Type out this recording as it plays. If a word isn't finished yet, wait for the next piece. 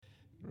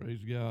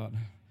Praise God.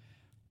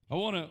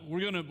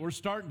 We're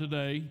starting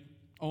today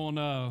on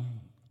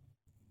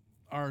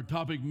our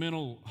topic,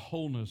 mental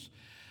wholeness.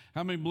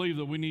 How many believe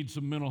that we need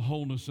some mental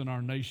wholeness in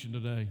our nation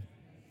today?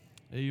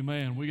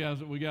 Amen. We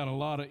got a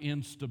lot of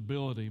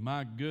instability.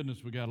 My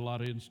goodness, we got a lot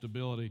of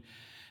instability.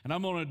 And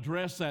I'm going to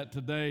address that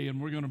today,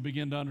 and we're going to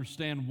begin to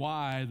understand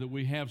why that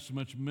we have so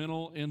much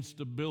mental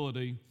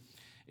instability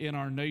in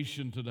our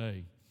nation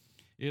today.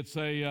 It's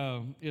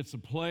a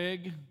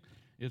plague.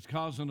 It's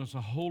causing us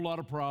a whole lot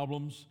of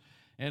problems,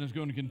 and it's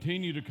going to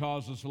continue to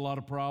cause us a lot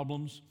of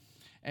problems.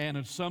 And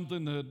it's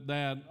something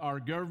that our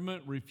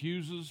government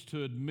refuses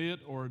to admit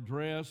or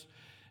address.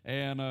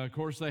 And, of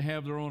course, they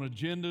have their own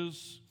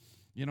agendas.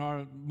 You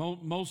know,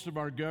 most of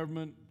our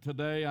government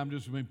today, I'm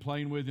just going to be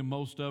plain with you,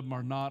 most of them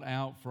are not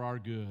out for our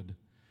good.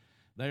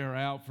 They are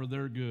out for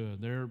their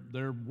good.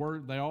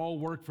 They all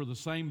work for the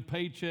same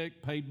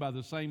paycheck, paid by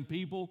the same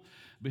people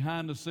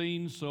behind the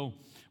scenes. So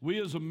we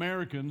as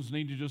Americans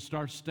need to just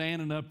start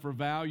standing up for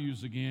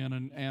values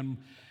again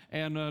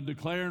and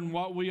declaring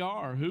what we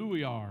are, who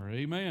we are.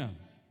 Amen.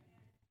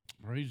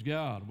 Praise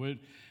God.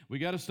 We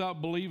got to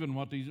stop believing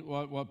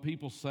what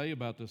people say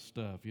about this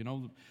stuff. You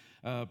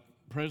know,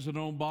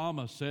 President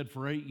Obama said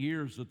for 8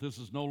 years that this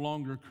is no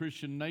longer a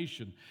Christian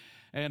nation.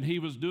 And he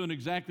was doing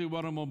exactly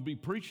what I'm going to be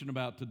preaching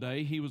about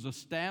today. He was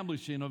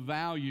establishing a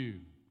value.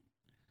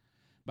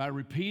 By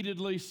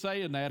repeatedly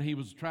saying that, he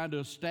was trying to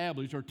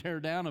establish or tear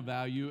down a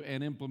value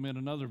and implement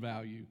another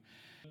value.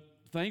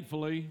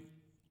 Thankfully,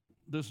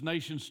 this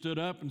nation stood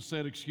up and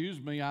said,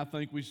 "Excuse me, I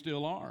think we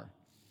still are."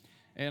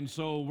 And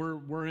so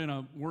we're in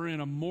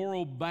a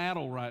moral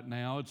battle right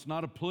now. It's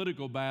not a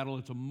political battle,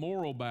 it's a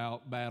moral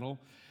battle.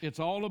 It's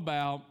all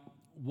about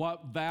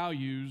what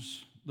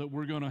values that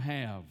we're going to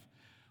have.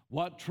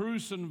 What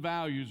truths and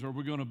values are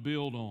we going to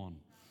build on?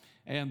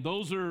 And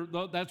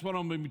that's what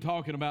I'm going to be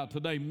talking about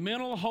today.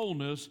 Mental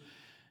wholeness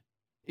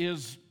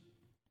is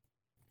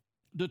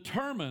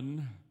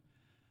determined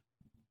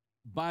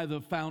by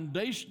the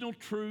foundational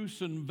truths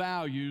and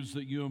values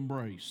that you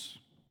embrace.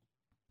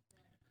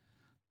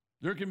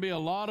 There can be a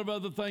lot of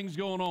other things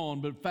going on,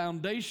 but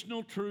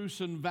foundational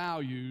truths and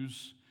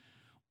values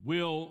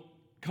will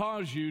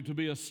cause you to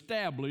be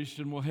established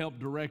and will help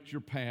direct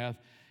your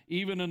path,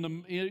 even in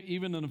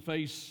the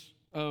face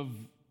of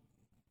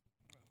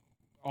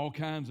all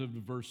kinds of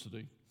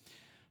diversity.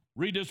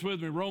 Read this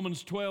with me,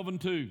 Romans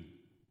 12:2.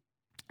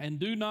 And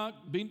do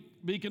not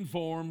be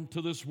conformed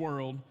to this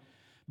world,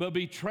 but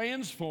be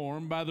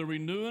transformed by the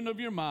renewing of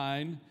your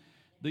mind,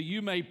 that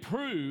you may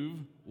prove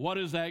what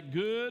is that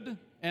good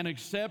and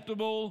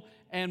acceptable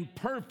and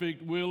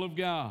perfect will of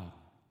God.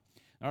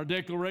 Our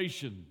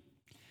declaration: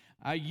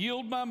 I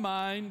yield my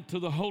mind to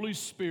the Holy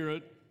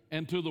Spirit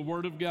and to the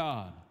Word of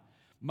God.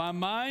 My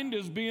mind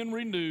is being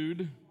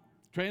renewed,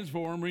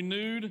 transformed,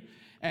 renewed,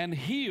 and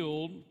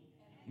healed,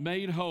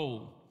 made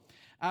whole.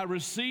 I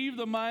receive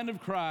the mind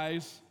of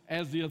Christ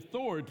as the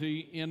authority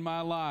in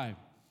my life.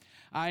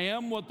 I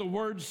am what the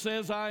Word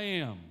says I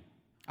am.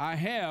 I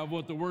have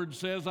what the Word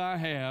says I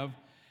have,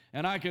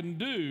 and I can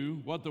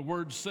do what the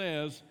Word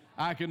says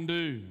I can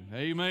do.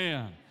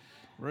 Amen.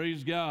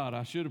 Praise God.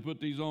 I should have put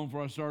these on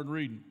before I started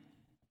reading.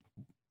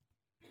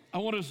 I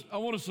want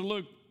us to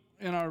look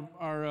in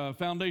our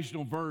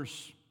foundational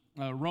verse,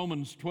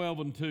 Romans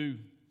 12:2.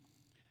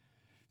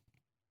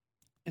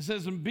 It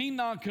says, and be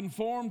not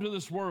conformed to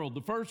this world.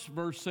 The first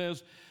verse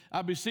says,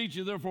 I beseech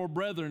you therefore,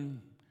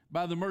 brethren,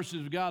 by the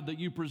mercies of God, that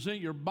you present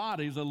your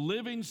bodies a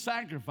living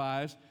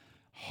sacrifice,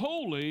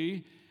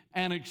 holy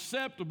and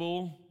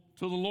acceptable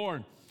to the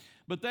Lord.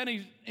 But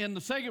then in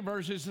the second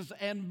verse, it says,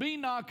 and be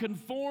not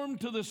conformed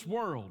to this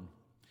world.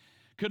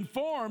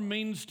 Conform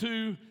means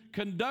to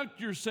conduct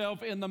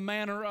yourself in the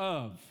manner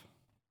of.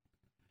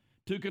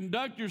 To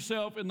conduct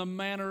yourself in the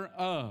manner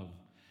of.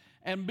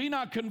 And be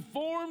not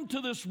conformed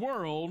to this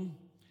world,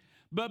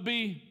 but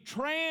be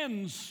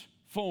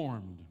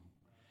transformed.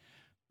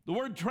 The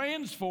word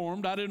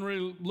transformed, I didn't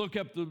really look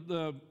up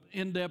the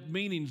in-depth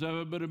meanings of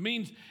it, but it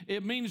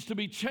means to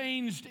be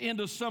changed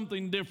into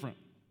something different.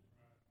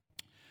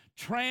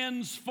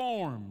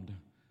 Transformed.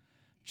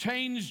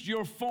 Changed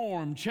your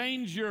form.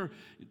 Change your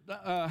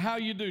how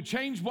you do.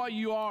 Change what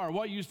you are,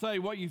 what you say,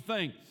 what you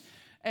think.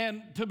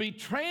 And to be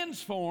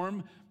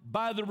transformed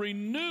by the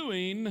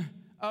renewing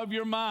of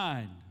your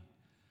mind,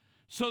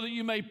 so that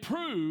you may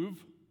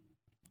prove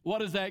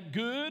what is that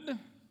good,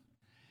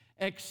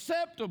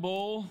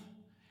 acceptable,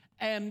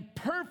 and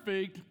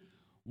perfect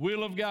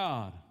will of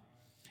God.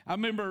 I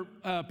remember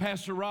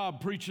Pastor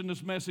Rob preaching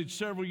this message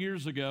several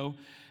years ago,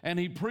 and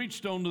he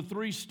preached on the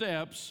 3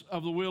 steps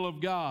of the will of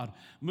God,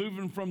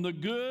 moving from the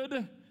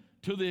good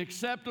to the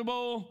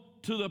acceptable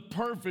to the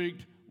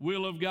perfect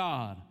will of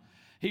God.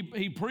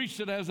 He preached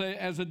it as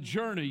a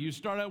journey. You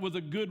start out with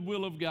the good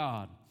will of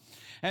God,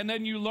 and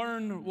then you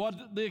learn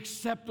what the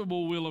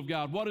acceptable will of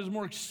God, what is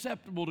more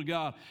acceptable to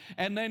God,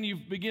 and then you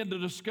begin to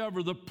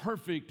discover the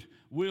perfect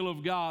will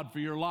of God for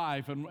your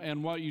life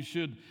and what you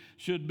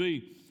should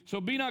be. So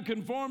be not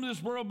conformed to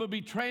this world, but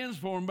be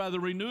transformed by the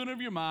renewing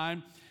of your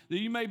mind, that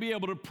you may be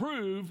able to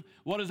prove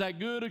what is that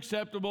good,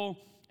 acceptable,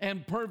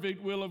 and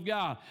perfect will of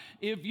God.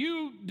 If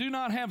you do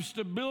not have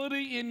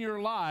stability in your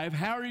life,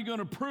 how are you going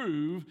to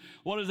prove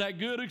what is that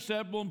good,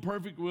 acceptable, and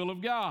perfect will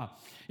of God?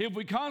 If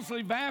we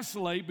constantly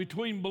vacillate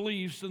between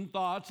beliefs and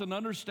thoughts and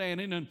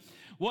understanding, and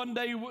one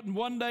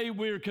day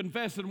we're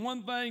confessing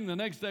one thing, the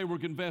next day we're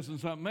confessing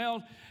something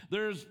else,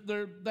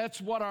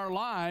 that's what our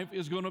life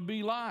is going to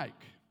be like.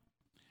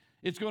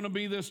 It's going to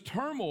be this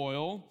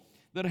turmoil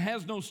that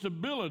has no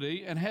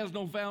stability and has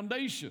no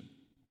foundation.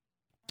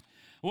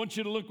 I want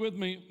you to look with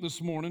me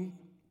this morning.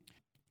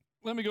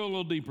 Let me go a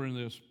little deeper in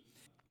this.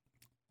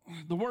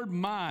 The word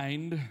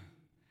mind,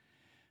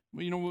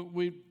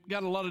 we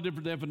got a lot of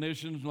different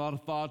definitions, a lot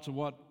of thoughts of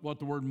what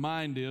the word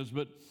mind is,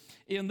 but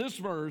in this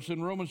verse,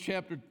 in Romans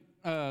chapter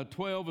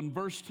 12 and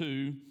verse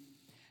 2,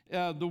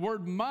 the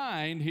word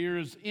mind here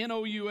is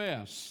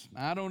N-O-U-S.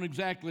 I don't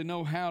exactly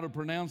know how to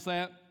pronounce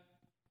that,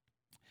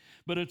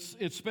 but it's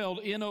spelled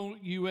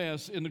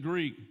N-O-U-S in the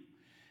Greek.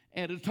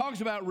 And it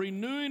talks about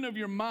renewing of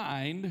your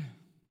mind,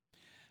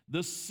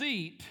 the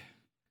seat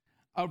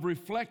of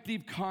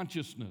reflective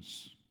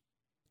consciousness,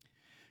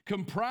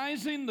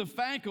 comprising the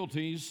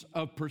faculties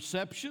of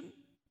perception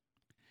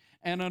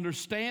and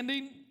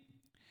understanding,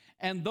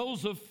 and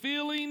those of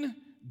feeling,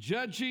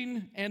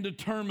 judging, and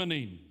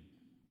determining.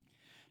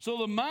 So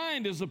the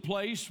mind is a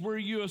place where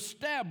you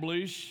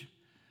establish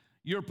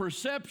your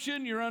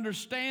perception, your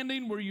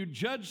understanding, where you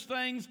judge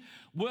things,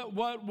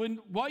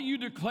 what you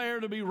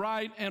declare to be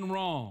right and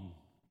wrong.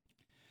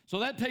 So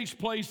that takes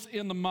place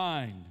in the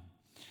mind.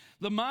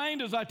 The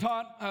mind, as I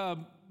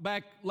taught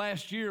back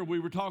last year, we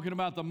were talking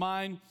about the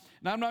mind.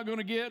 Now, I'm not going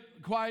to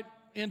get quite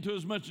into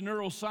as much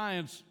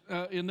neuroscience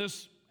in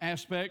this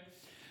aspect,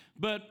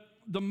 but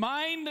the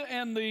mind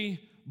and the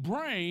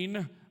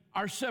brain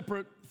are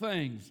separate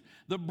things.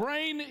 The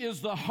brain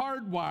is the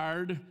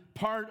hardwired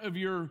part of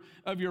your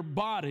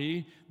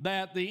body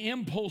that the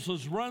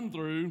impulses run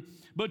through,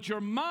 but your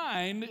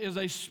mind is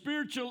a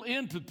spiritual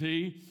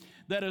entity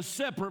that is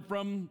separate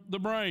from the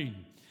brain.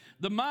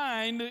 The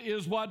mind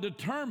is what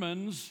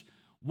determines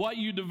what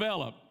you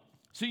develop.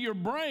 See, your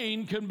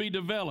brain can be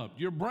developed.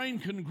 Your brain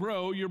can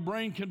grow. Your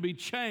brain can be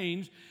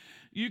changed.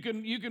 You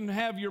can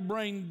have your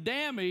brain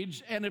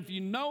damaged, and if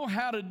you know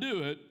how to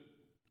do it,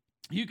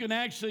 you can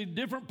actually,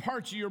 different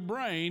parts of your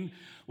brain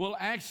will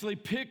actually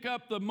pick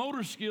up the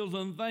motor skills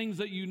and things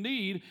that you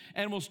need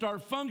and will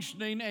start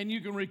functioning, and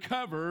you can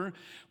recover.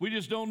 We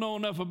just don't know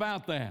enough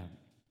about that.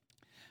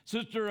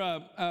 Sister,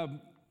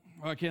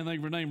 I can't think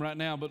of her name right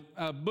now, but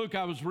a book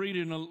I was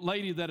reading, a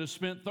lady that has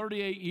spent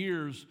 38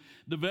 years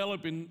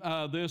developing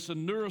this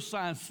in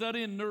neuroscience,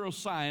 studying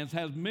neuroscience,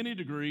 has many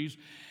degrees,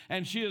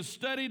 and she has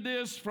studied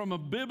this from a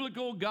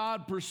biblical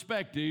God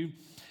perspective,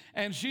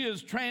 and she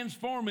is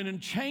transforming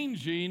and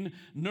changing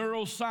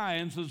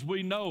neuroscience as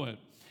we know it.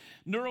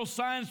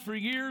 Neuroscience for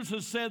years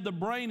has said the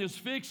brain is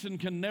fixed and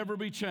can never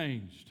be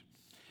changed.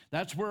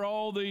 That's where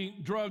all the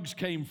drugs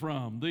came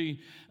from, the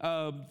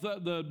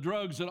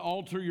drugs that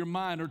alter your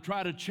mind or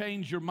try to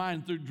change your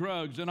mind through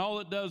drugs. And all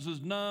it does is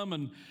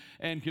numb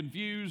and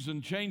confuse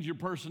and change your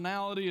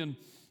personality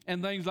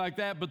and things like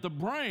that. But the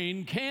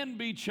brain can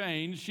be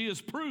changed. She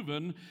has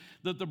proven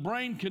that the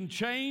brain can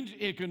change,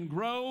 it can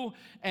grow,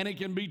 and it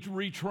can be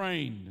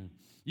retrained.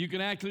 You can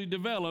actually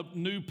develop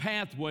new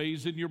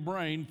pathways in your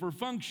brain for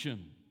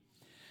function.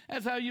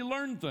 That's how you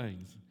learn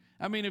things.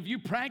 I mean, if you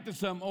practice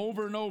something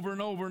over and over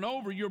and over and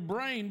over, your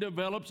brain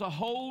develops a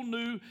whole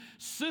new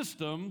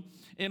system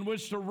in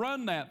which to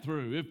run that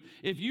through.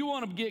 If you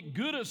want to get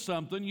good at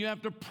something, you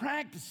have to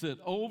practice it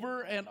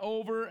over and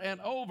over and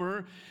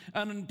over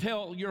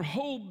until your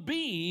whole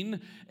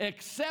being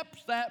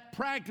accepts that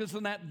practice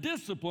and that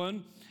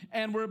discipline,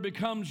 and where it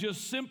becomes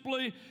just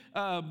simply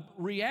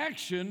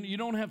reaction. You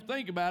don't have to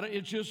think about it.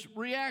 It's just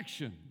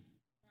reaction.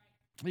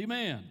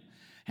 Amen.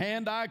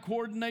 Hand-eye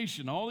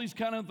coordination, all these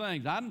kind of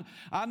things.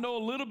 I know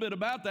a little bit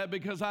about that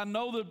because I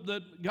know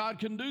that God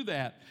can do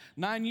that.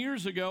 9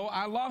 years ago,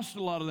 I lost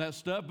a lot of that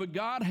stuff, but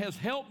God has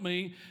helped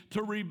me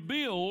to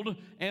rebuild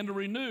and to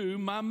renew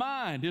my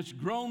mind. It's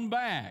grown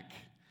back.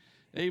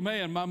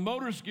 Amen. My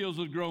motor skills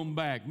have grown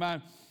back.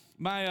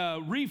 My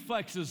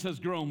reflexes has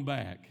grown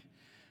back.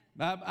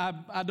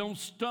 I don't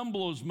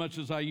stumble as much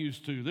as I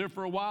used to. There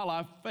for a while,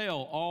 I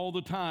fell all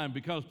the time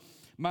because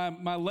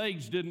my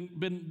legs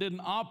didn't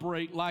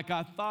operate like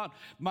I thought.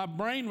 My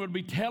brain would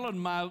be telling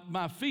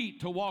my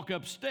feet to walk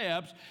up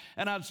steps,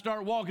 and I'd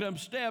start walking up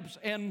steps,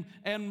 and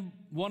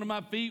one of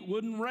my feet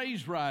wouldn't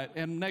raise right.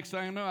 And next thing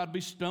I know, I'd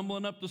be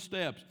stumbling up the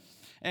steps.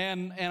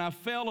 And I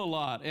fell a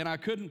lot, and I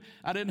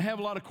didn't have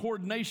a lot of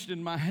coordination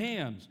in my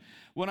hands.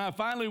 When I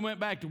finally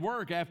went back to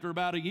work after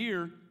about a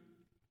year,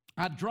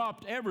 I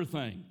dropped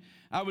everything.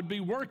 I would be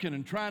working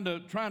and trying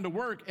to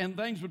work, and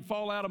things would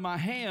fall out of my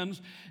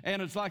hands,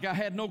 and it's like I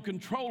had no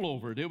control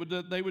over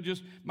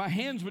it. My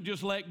hands would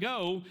just let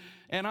go,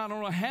 and I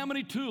don't know how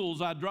many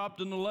tools I dropped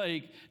in the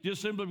lake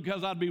just simply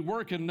because I'd be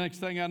working. Next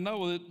thing I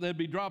know, they'd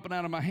be dropping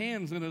out of my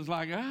hands, and it's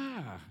like,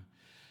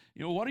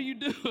 what are you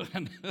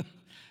doing?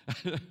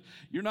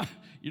 You're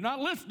not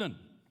listening.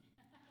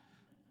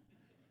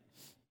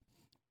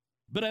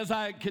 But as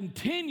I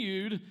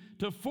continued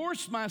to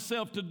force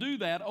myself to do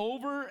that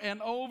over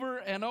and over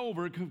and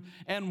over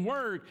and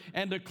work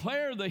and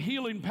declare the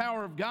healing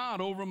power of God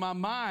over my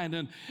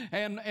mind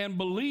and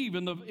believe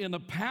in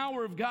the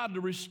power of God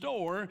to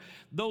restore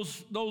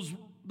those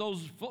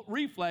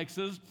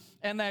reflexes,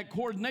 and that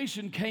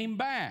coordination came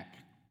back.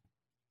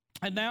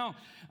 And now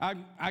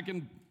I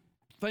can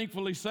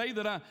thankfully say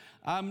that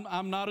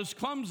I'm not as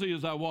clumsy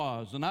as I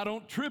was, and I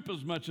don't trip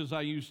as much as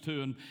I used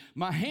to, and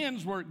my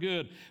hands work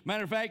good.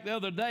 Matter of fact, the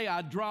other day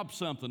I dropped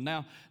something.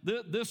 Now,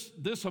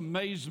 this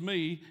amazed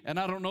me, and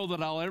I don't know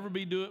that I'll ever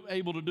be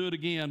able to do it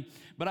again,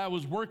 but I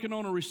was working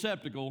on a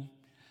receptacle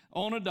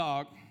on a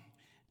dock,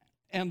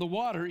 and the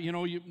water,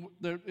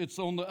 it's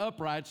on the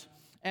uprights,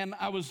 and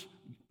I was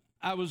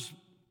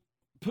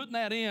putting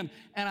that in,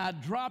 and I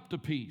dropped a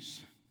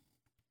piece.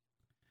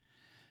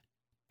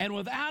 And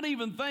without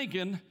even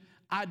thinking,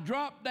 I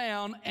dropped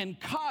down and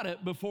caught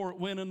it before it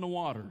went in the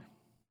water.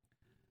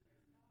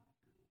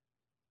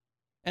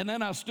 And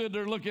then I stood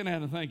there looking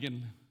at it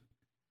thinking,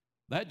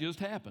 that just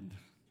happened.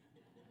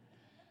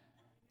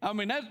 I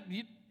mean,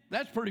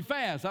 that's pretty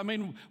fast. I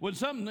mean, when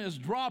something is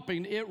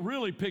dropping, it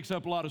really picks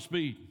up a lot of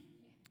speed.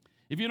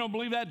 If you don't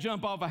believe that,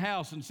 jump off a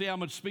house and see how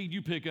much speed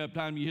you pick up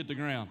time you hit the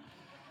ground.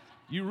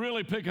 You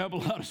really pick up a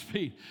lot of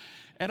speed.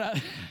 And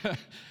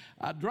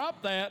I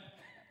dropped that.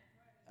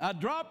 I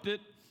dropped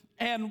it,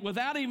 and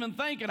without even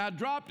thinking, I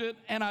dropped it,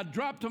 and I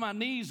dropped to my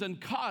knees and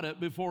caught it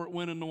before it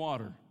went in the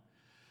water.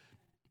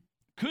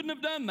 Couldn't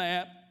have done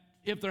that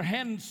if there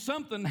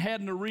something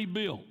hadn't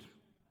rebuilt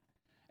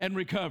and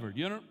recovered.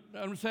 You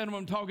understand what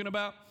I'm talking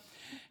about?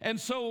 And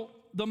so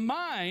the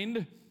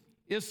mind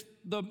is,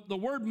 the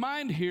word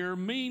mind here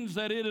means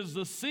that it is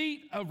the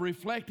seat of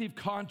reflective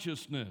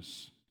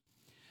consciousness,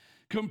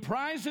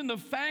 comprising the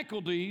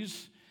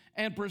faculties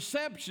and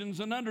perceptions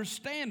and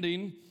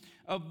understanding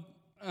of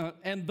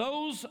and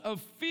those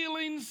of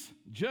feelings,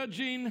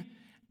 judging,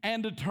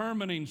 and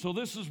determining. So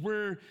this is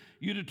where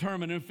you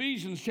determine. In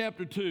Ephesians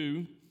chapter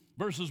 2,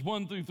 verses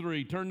 1 through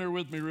 3. Turn there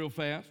with me real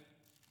fast.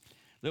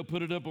 They'll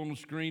put it up on the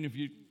screen if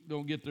you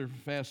don't get there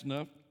fast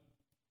enough.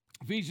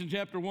 Ephesians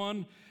chapter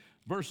 1,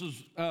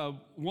 verses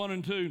 1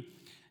 and 2.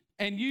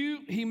 And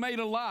you he made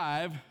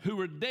alive who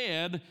were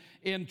dead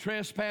in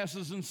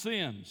trespasses and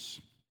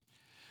sins,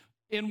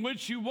 in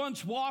which you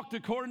once walked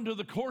according to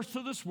the course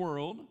of this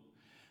world,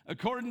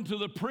 according to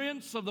the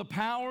prince of the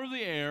power of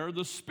the air,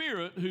 the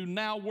spirit who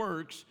now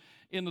works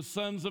in the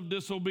sons of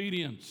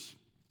disobedience,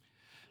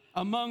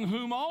 among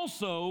whom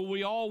also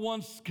we all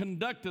once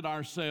conducted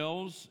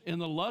ourselves in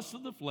the lust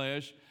of the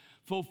flesh,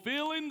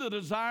 fulfilling the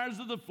desires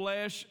of the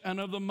flesh and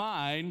of the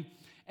mind,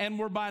 and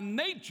were by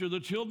nature the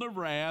children of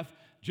wrath,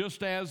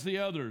 just as the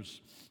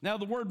others. Now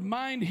the word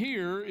mind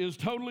here is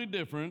totally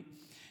different.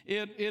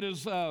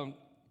 It's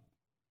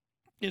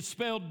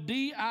spelled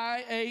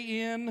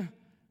D-I-A-N-O-I-A.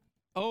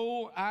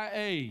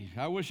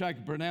 I wish I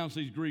could pronounce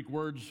these Greek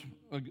words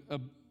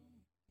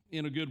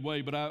in a good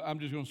way, but I'm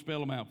just going to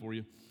spell them out for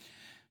you.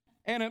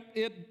 And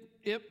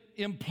it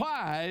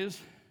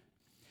implies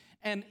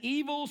an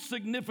evil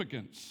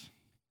significance,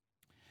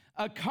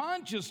 a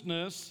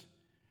consciousness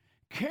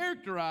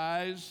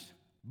characterized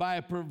by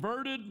a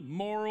perverted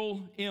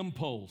moral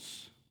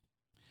impulse.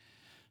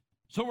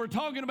 So we're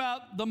talking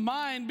about the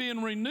mind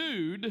being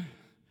renewed,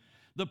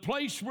 the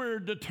place where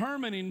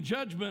determining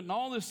judgment and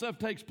all this stuff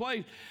takes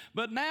place.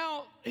 But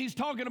now he's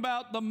talking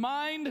about the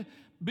mind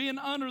being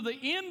under the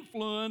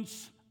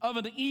influence of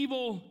an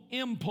evil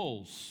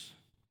impulse,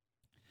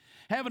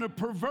 having a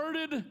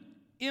perverted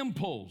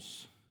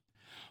impulse,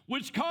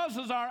 which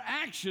causes our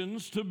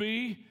actions to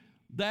be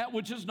that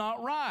which is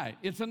not right.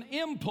 It's an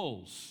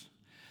impulse.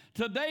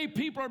 Today,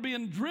 people are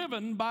being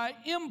driven by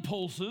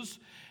impulses,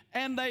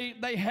 and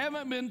they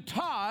haven't been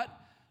taught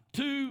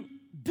to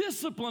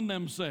discipline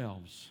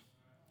themselves.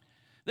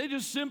 They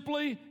just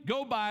simply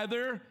go by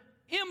their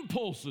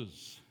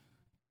impulses.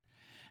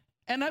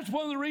 And that's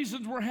one of the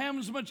reasons we're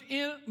having so much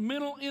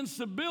mental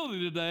instability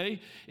today,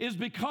 is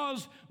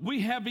because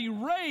we have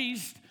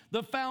erased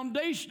the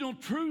foundational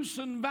truths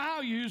and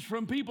values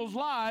from people's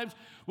lives,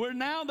 where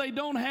now they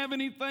don't have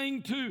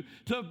anything to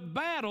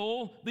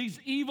battle these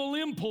evil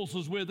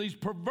impulses with, these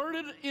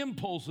perverted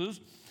impulses,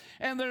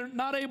 and they're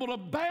not able to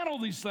battle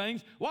these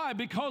things. Why?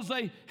 Because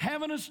they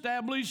haven't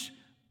established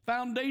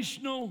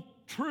foundational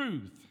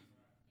truth.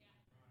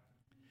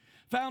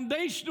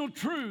 Foundational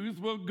truth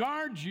will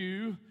guard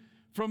you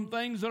from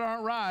things that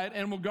aren't right,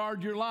 and will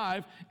guard your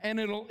life, and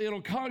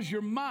it'll cause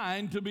your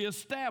mind to be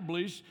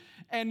established,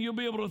 and you'll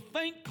be able to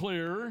think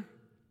clearer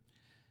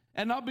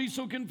and not be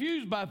so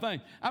confused by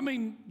things. I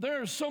mean,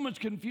 there is so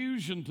much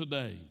confusion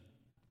today.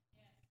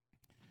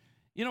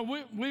 You know,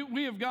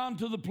 we have gone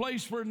to the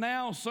place where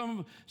now some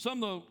of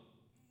the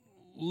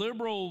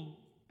liberal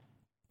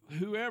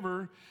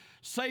whoever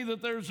say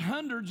that there's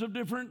hundreds of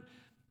different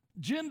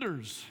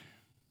genders.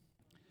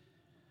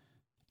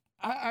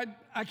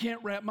 I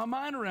can't wrap my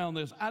mind around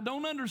this. I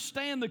don't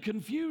understand the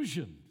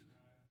confusion.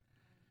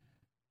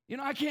 You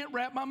know, I can't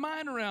wrap my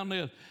mind around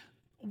this.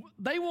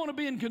 They want to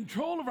be in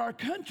control of our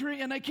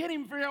country, and they can't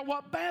even figure out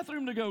what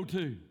bathroom to go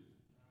to.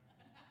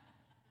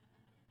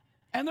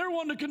 And they're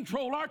wanting to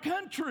control our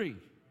country.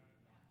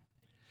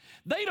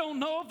 They don't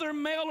know if they're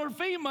male or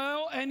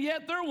female, and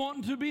yet they're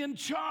wanting to be in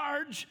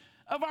charge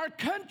of our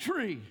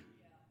country.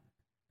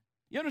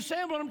 You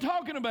understand what I'm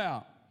talking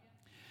about?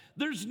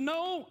 There's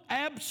no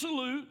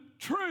absolute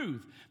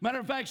truth. Matter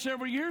of fact,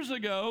 several years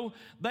ago,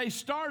 they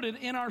started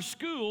in our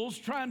schools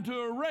trying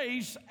to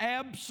erase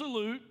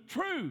absolute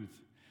truth.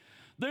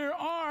 There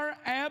are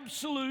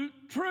absolute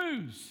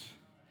truths.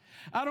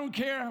 I don't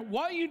care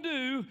what you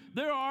do,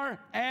 there are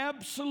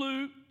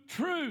absolute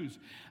truths.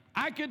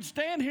 I could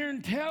stand here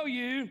and tell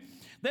you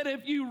that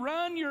if you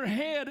run your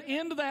head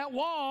into that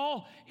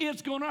wall,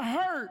 it's going to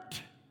hurt.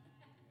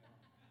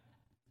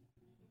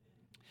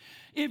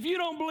 If you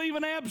don't believe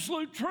in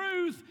absolute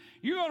truth,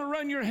 you're going to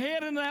run your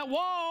head into that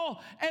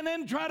wall and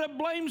then try to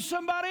blame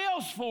somebody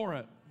else for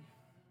it.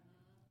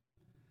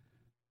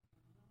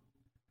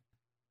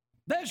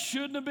 That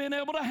shouldn't have been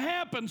able to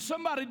happen.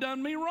 Somebody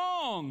done me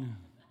wrong.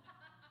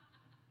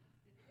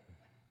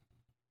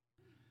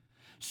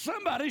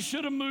 Somebody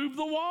should have moved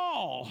the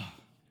wall.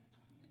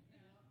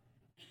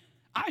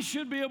 I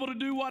should be able to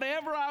do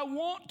whatever I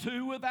want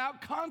to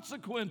without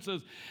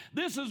consequences.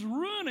 This is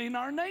ruining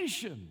our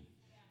nation.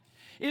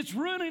 It's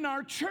ruining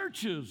our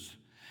churches.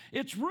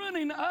 It's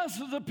ruining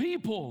us as a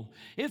people.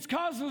 It's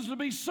causing us to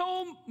be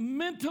so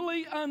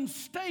mentally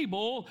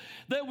unstable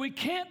that we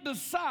can't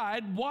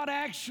decide what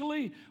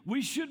actually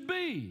we should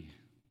be.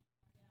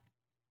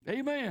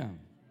 Amen.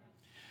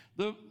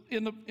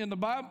 In the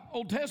Bible,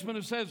 Old Testament,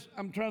 it says,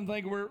 I'm trying to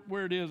think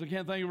where it is. I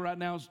can't think of it right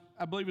now.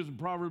 I believe it's in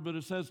Proverbs, but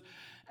it says,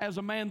 as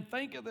a man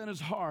thinketh in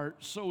his heart,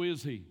 so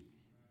is he.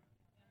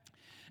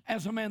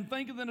 As a man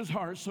thinketh in his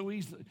heart, so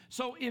he's.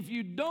 So if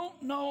you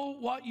don't know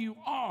what you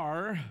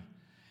are,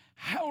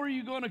 how are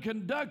you going to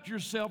conduct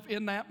yourself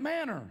in that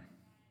manner?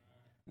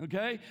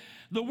 Okay?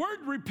 The word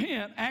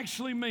repent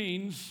actually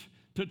means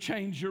to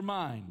change your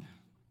mind.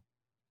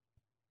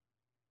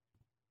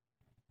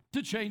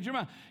 To change your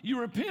mind. You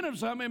repent of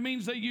something, it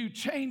means that you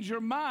change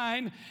your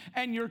mind,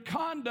 and your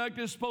conduct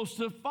is supposed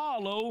to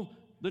follow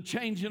the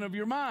changing of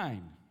your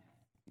mind.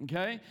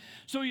 Okay?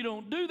 So you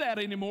don't do that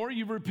anymore.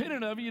 You've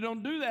repented of it. You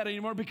don't do that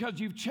anymore because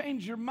you've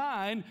changed your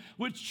mind,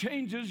 which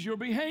changes your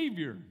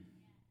behavior.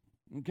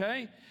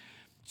 Okay?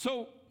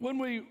 So when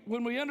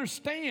we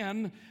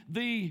understand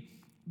the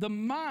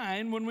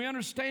mind, when we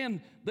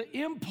understand the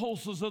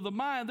impulses of the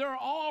mind, there are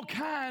all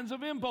kinds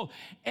of impulses.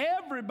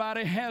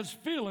 Everybody has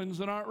feelings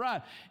that aren't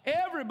right.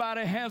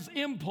 Everybody has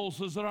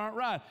impulses that aren't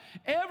right.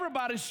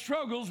 Everybody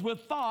struggles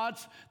with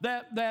thoughts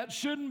that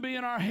shouldn't be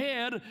in our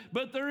head,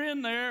 but they're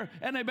in there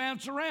and they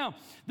bounce around.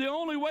 The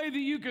only way that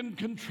you can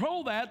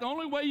control that, the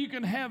only way you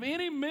can have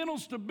any mental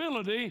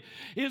stability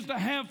is to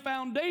have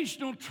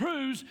foundational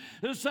truths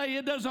that say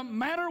it doesn't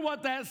matter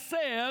what that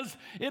says,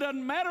 it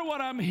doesn't matter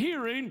what I'm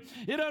hearing,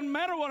 it doesn't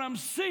matter what I'm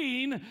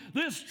seeing,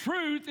 this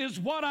truth is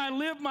what I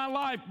live my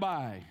life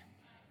by.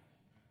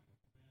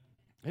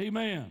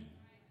 Amen.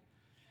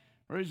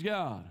 Praise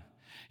God.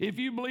 If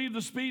you believe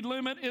the speed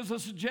limit is a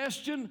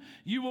suggestion,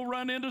 you will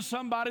run into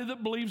somebody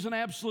that believes in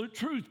absolute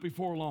truth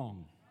before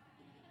long.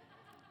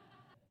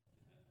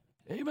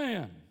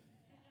 Amen.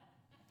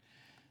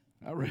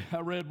 I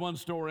read one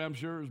story, I'm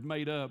sure it was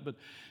made up, but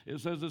it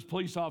says this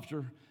police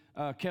officer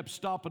kept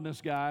stopping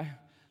this guy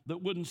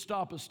that wouldn't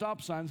stop at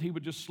stop signs. He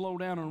would just slow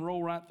down and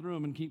roll right through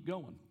them and keep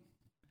going.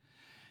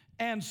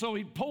 And so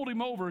he pulled him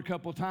over a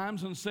couple of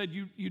times and said,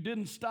 you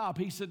didn't stop.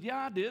 He said, yeah,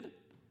 I did.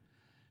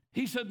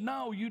 He said,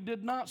 no, you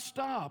did not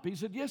stop. He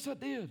said, yes, I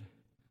did.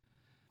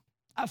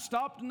 I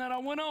stopped and then I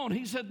went on.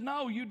 He said,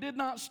 no, you did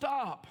not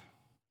stop.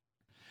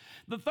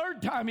 The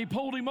third time he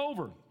pulled him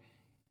over.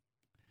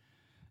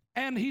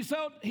 And he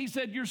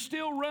said, you're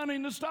still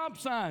running the stop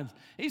signs.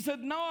 He said,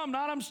 no, I'm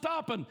not, I'm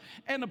stopping.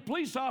 And the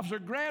police officer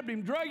grabbed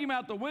him, drug him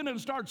out the window,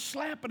 and started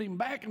slapping him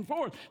back and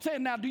forth,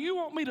 saying, now, do you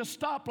want me to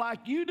stop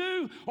like you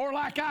do or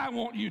like I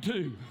want you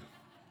to?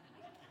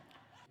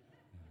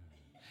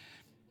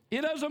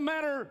 It doesn't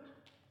matter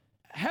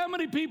how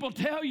many people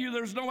tell you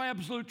there's no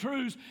absolute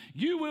truth,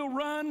 you will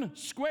run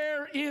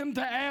square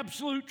into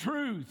absolute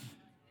truth.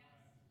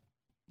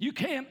 You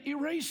can't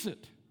erase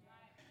it.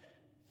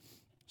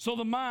 So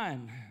the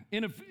mind,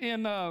 in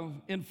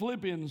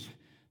Philippians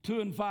 2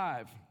 and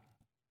 5,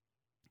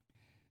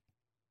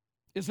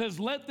 it says,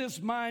 let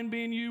this mind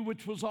be in you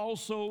which was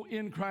also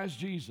in Christ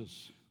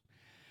Jesus.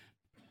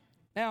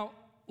 Now,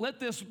 let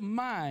this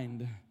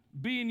mind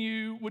be in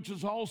you which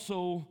is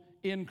also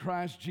in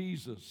Christ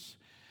Jesus.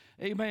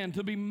 Amen.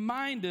 To be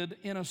minded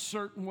in a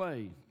certain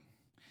way.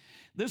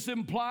 This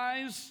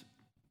implies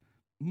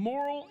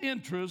moral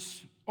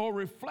interest or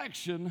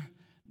reflection,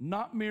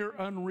 not mere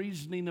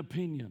unreasoning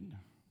opinion.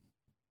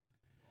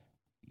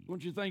 I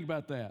want you to think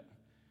about that.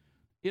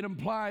 It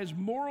implies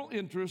moral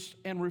interest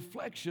and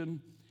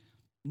reflection,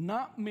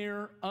 not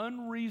mere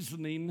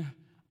unreasoning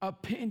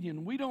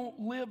opinion. We don't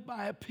live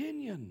by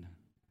opinion.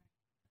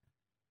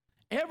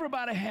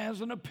 Everybody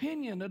has an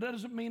opinion. That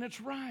doesn't mean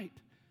it's right.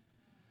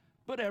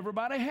 But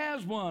everybody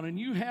has one, and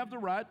you have the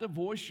right to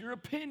voice your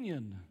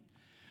opinion.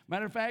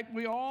 Matter of fact,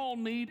 we all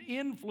need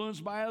influence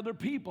by other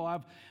people.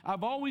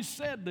 I've always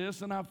said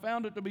this, and I've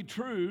found it to be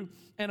true.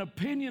 An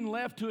opinion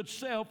left to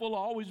itself will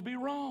always be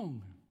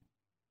wrong.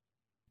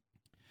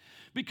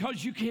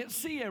 Because you can't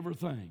see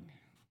everything.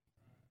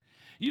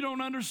 You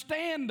don't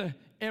understand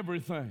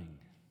everything.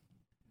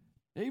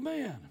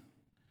 Amen.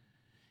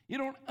 You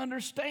don't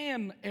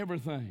understand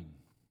everything.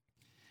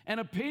 An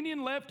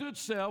opinion left to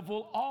itself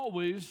will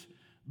always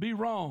be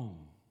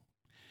wrong.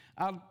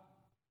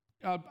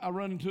 I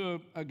run into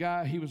a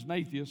guy, he was an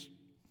atheist,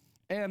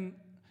 and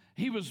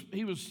he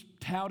was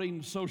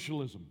touting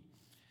socialism,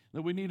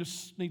 that we need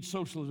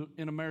socialism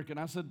in America. And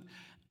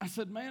I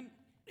said, man,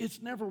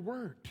 it's never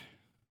worked.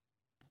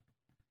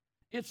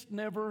 It's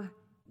never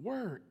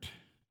worked.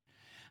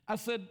 I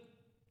said,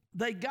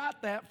 they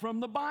got that from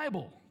the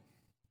Bible.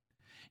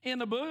 In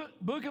the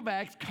book of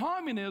Acts,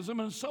 communism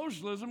and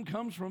socialism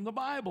comes from the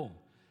Bible.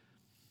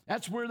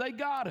 That's where they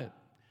got it.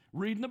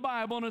 Reading the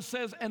Bible, and it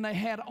says, and they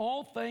had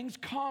all things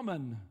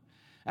common.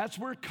 That's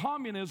where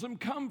communism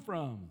come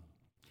from.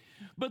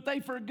 But they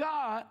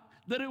forgot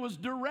that it was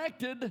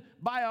directed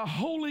by a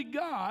holy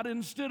God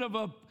instead of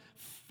a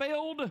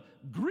failed,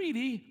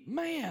 greedy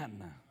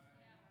man.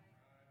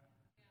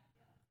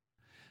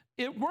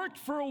 It worked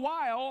for a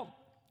while,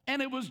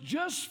 and it was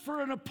just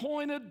for an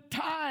appointed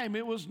time.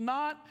 It was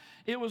never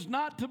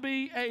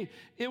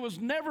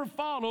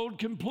followed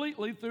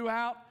completely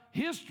throughout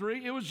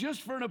history. It was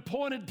just for an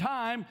appointed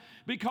time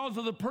because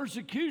of the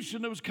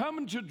persecution that was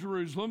coming to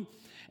Jerusalem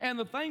and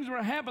the things that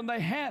were happening.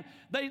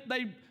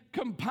 They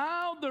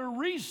compiled their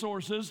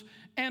resources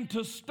and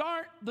to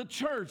start the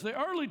church. The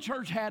early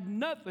church had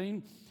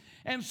nothing,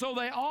 and so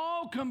they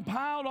all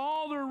compiled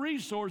all their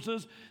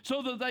resources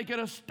so that they could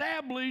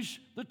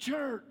establish the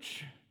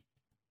church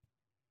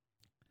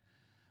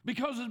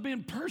because it's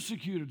been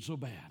persecuted so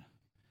bad.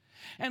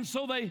 And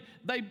so they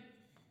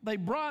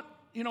brought,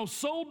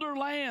 sold their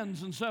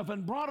lands and stuff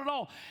and brought it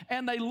all.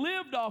 And they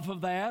lived off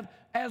of that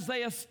as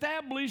they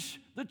established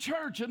the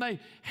church. And they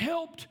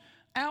helped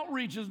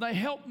outreaches. They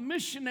helped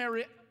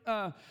missionary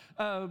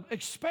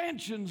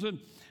expansions.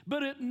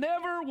 But it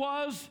never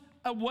was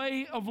a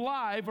way of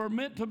life or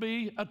meant to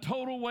be a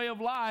total way of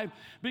life,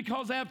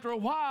 because after a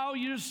while,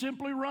 you just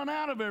simply run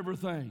out of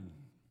everything.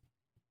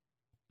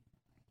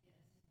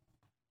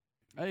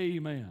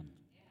 Amen.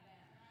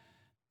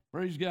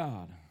 Praise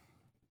God.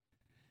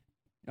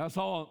 I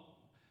saw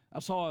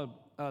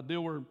a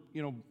deal where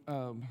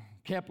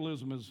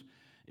capitalism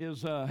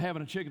is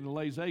having a chicken that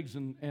lays eggs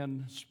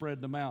and spread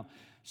them out.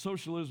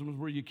 Socialism is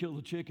where you kill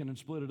the chicken and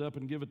split it up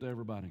and give it to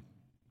everybody.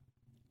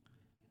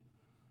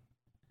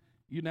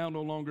 You now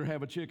no longer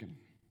have a chicken.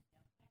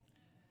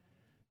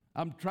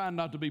 I'm trying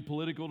not to be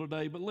political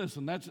today, but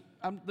listen,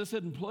 this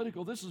isn't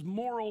political. This is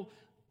moral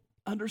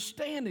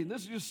understanding.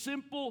 This is just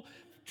simple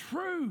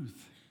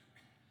truth.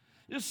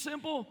 Just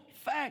simple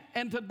fact.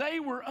 And today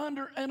we're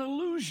under an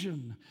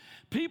illusion.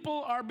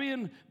 People are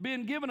being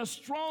given a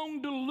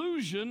strong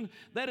delusion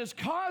that is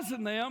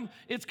causing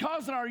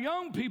our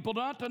young people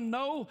not to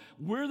know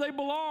where they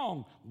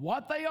belong,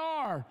 what they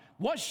are,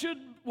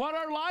 what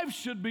our life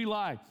should be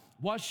like.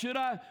 What should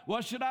I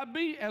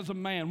be as a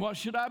man? What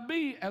should I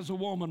be as a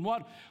woman?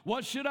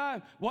 What should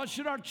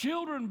our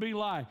children be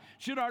like?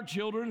 Should our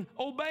children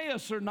obey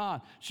us or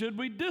not? Should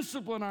we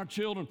discipline our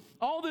children?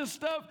 All this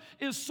stuff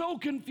is so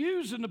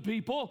confusing to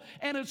people,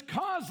 and it's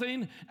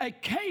causing a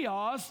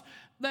chaos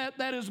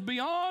that is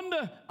beyond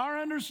our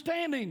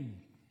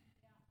understanding.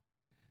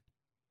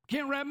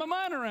 Can't wrap my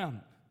mind around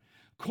it.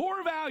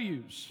 Core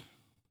values.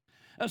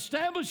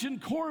 Establishing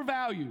core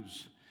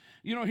values.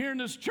 Here in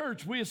this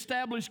church, we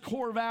establish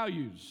core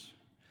values,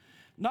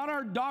 not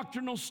our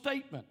doctrinal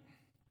statement.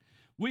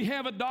 We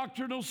have a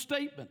doctrinal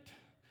statement,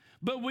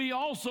 but we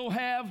also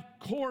have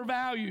core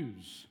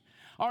values.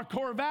 Our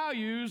core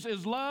values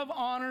is love,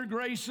 honor,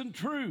 grace, and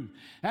truth.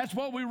 That's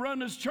what we run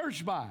this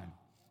church by.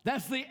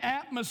 That's the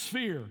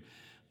atmosphere.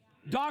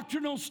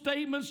 Doctrinal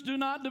statements do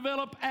not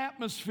develop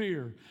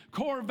atmosphere.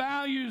 Core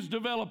values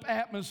develop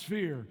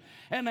atmosphere.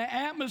 And the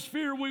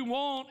atmosphere we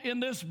want in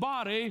this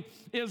body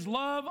is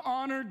love,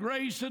 honor,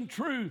 grace, and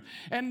truth.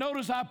 And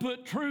notice I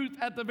put truth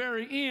at the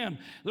very end.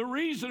 The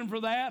reason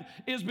for that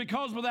is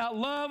because without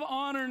love,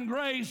 honor, and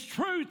grace,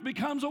 truth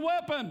becomes a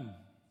weapon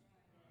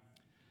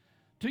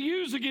to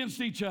use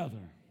against each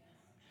other.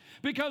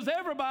 Because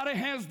everybody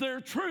has their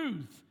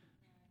truth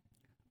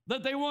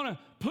that they want to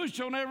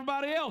push on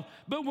everybody else.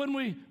 But when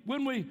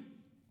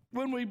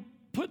we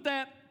put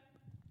that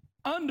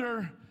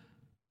under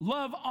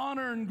love,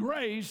 honor, and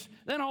grace,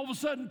 then all of a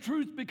sudden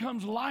truth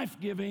becomes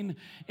life-giving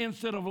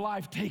instead of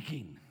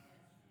life-taking.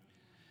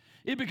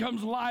 It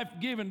becomes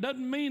life-giving.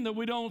 Doesn't mean that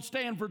we don't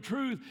stand for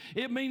truth.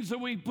 It means that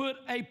we put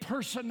a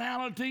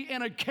personality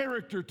and a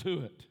character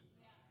to it.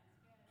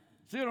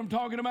 See what I'm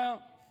talking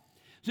about?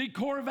 See,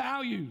 core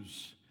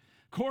values.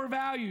 Core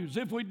values.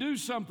 If we do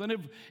something,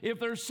 if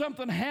there's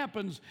something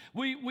happens,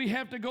 we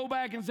have to go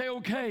back and say,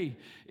 okay,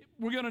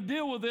 we're going to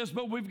deal with this,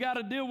 but we've got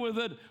to deal with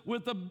it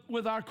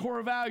with our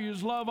core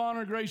values: love,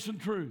 honor, grace, and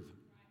truth.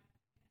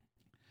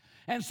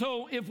 And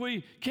so if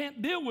we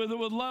can't deal with it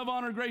with love,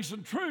 honor, grace,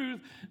 and truth,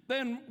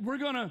 then we're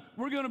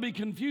gonna be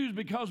confused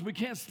because we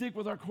can't stick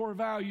with our core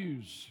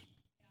values.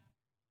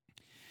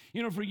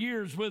 You know, for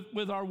years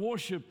with our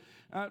worship,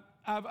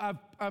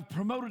 I've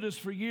promoted this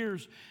for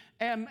years,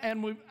 and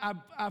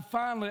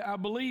I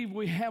believe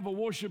we have a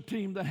worship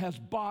team that has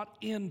bought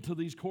into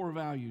these core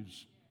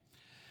values.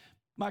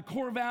 My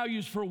core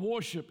values for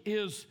worship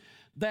is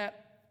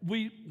that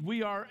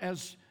we are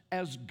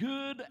as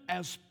good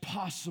as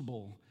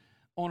possible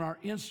on our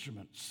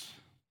instruments.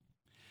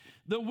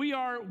 That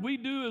we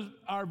do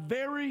our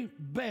very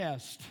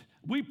best.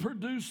 We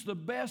produce the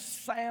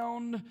best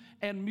sound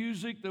and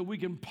music that we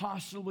can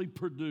possibly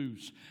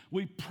produce.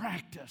 We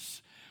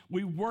practice.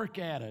 We work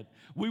at it.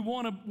 We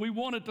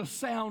want it to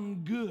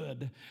sound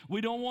good. We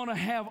don't want to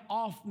have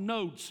off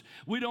notes.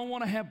 We don't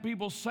want to have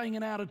people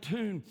singing out of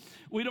tune.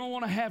 We don't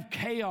want to have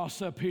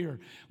chaos up here.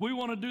 We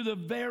want to do the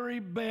very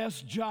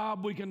best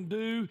job we can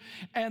do,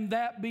 and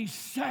that be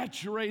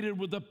saturated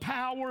with the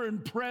power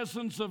and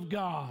presence of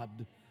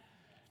God.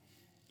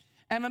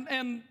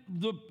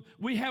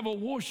 We have a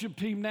worship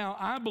team now,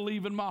 I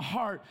believe in my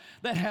heart,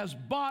 that has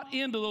bought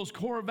into those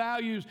core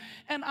values,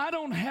 and I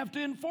don't have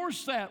to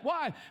enforce that.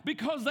 Why?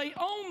 Because they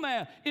own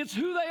that. It's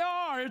who they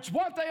are. It's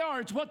what they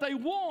are. It's what they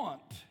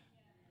want.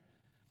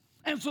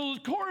 And so those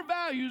core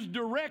values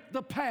direct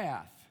the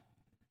path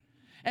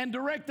and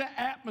direct the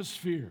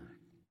atmosphere.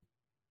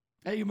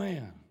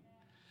 Amen.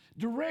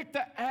 Direct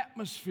the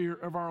atmosphere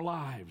of our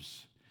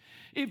lives.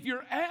 If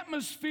your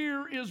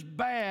atmosphere is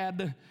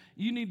bad,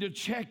 you need to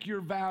check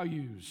your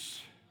values.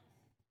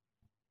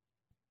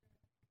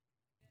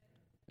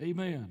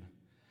 Amen.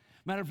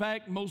 Matter of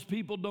fact, most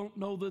people don't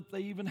know that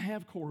they even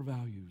have core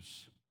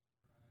values.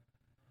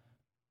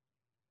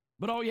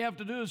 But all you have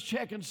to do is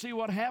check and see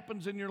what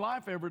happens in your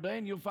life every day,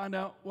 and you'll find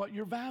out what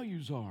your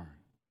values are.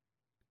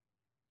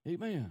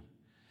 Amen.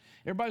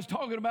 Everybody's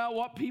talking about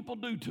what people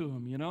do to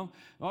them, you know,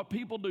 what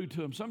people do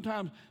to them.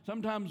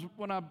 Sometimes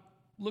when I'm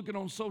looking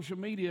on social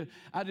media,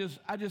 I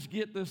just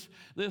get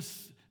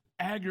this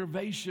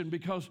aggravation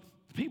because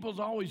people's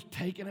always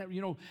taking it,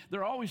 you know,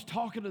 they're always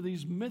talking to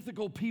these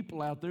mythical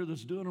people out there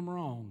that's doing them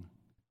wrong.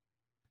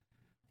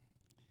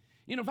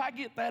 You know, if I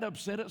get that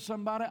upset at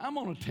somebody, I'm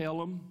going to tell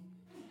them.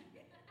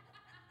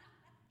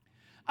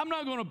 I'm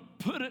not going to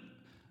put it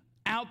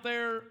out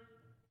there,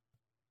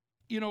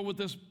 you know, with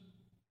this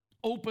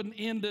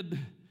open-ended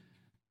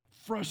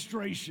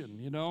frustration,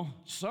 you know.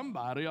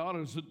 Somebody ought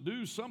to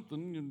do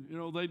something, and, you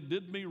know, they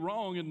did me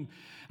wrong, and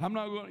I'm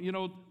not going to, you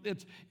know,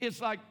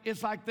 it's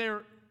like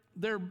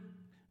they're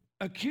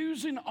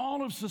accusing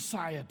all of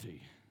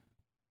society.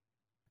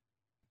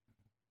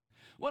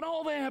 When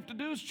all they have to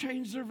do is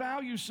change their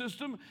value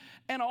system,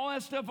 and all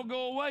that stuff will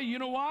go away. You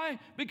know why?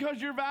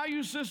 Because your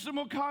value system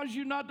will cause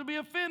you not to be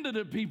offended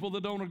at people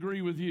that don't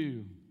agree with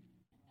you.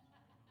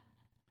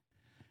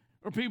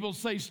 Or people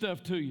say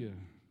stuff to you.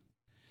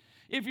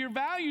 If your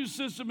value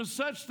system is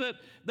such that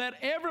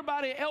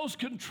everybody else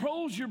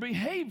controls your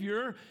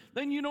behavior,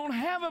 then you don't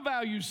have a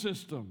value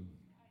system.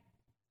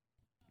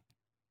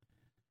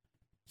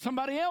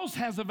 Somebody else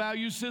has a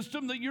value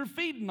system that you're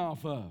feeding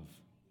off of.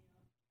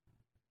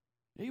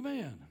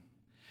 Amen.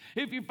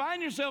 If you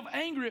find yourself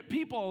angry at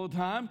people all the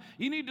time,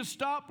 you need to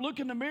stop, look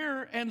in the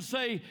mirror, and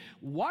say,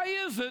 why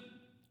is it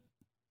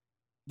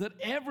that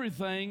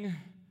everything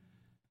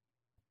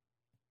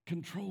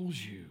controls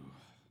you?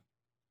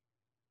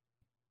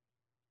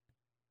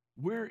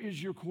 Where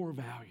is your core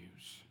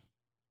values?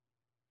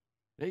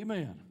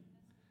 Amen.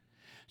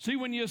 See,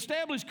 when you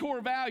establish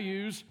core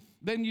values,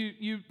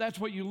 then that's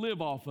what you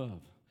live off of.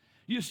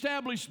 You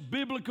establish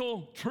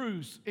biblical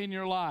truths in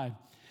your life.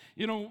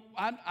 You know,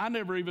 I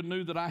never even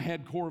knew that I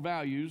had core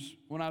values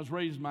when I was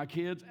raising my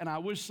kids, and I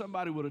wish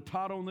somebody would have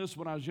taught on this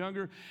when I was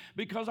younger,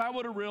 because I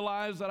would have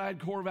realized that I had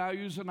core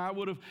values, and I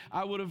would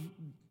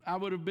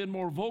have been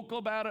more vocal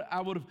about it.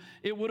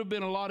 It would have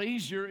been a lot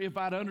easier if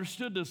I'd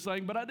understood this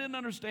thing, but I didn't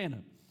understand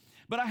it.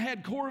 But I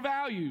had core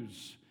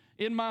values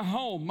in my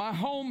home. My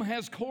home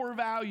has core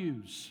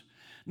values.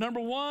 Number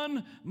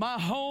one, my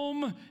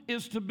home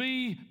is to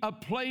be a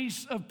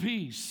place of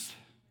peace.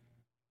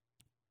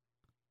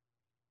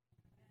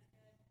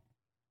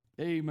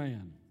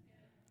 Amen.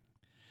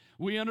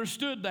 We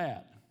understood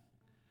that.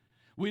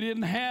 We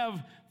didn't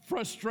have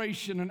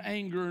frustration and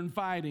anger and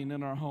fighting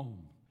in our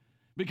home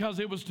because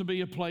it was to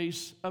be a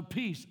place of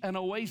peace, an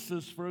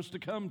oasis for us to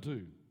come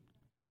to.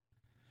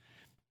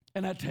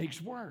 And that takes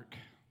work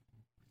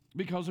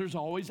because there's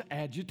always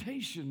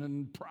agitation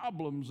and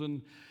problems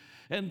and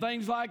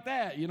things like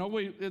that. You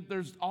know,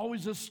 there's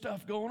always this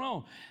stuff going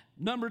on.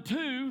 Number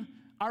two,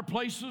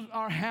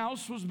 our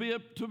house was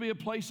to be a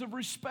place of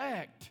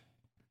respect.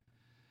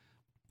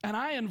 And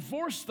I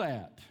enforced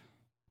that.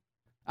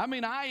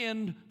 I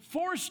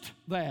enforced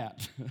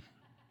that.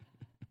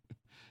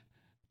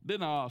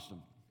 Didn't I,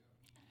 Austin?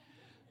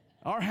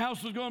 Our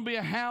house was going to be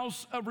a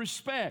house of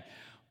respect.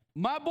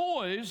 My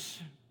boys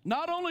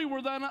Not only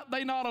were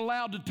they not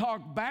allowed to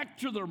talk back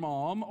to their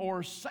mom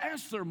or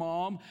sass their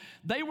mom,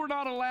 they were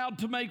not allowed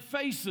to make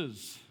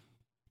faces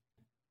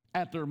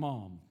at their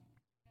mom.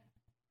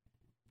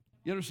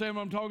 You understand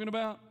what I'm talking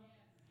about?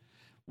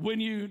 When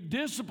you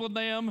discipline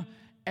them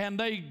and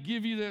they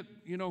give you that,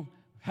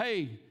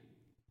 hey,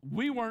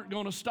 we weren't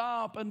going to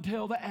stop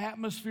until the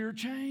atmosphere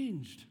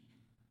changed.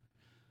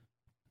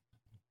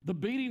 The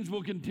beatings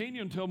will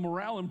continue until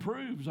morale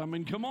improves. I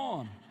mean, come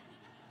on.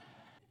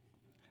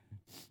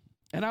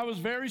 And I was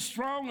very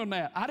strong on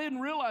that. I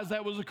didn't realize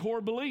that was a core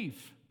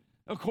belief,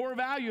 a core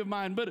value of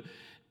mine, but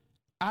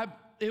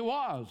it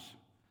was.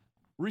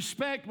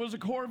 Respect was a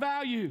core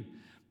value.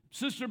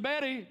 Sister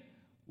Betty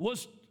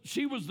was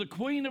the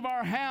queen of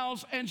our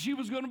house, and she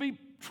was going to be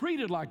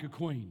treated like a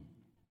queen.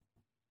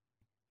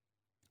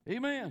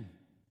 Amen.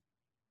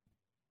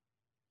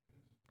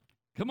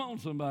 Come on,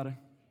 somebody.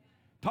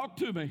 Talk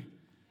to me.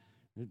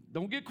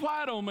 Don't get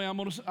quiet on me.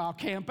 I'll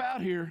camp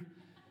out here.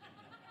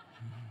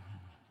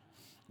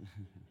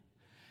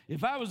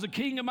 If I was the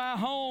king of my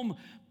home,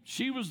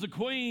 she was the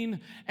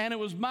queen, and it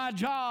was my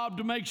job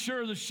to make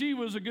sure that she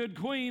was a good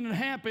queen and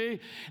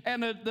happy,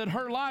 and that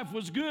her life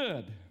was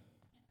good,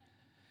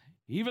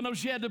 even though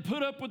she had to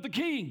put up with the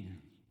king.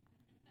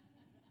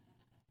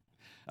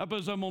 I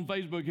put something on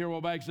Facebook here a while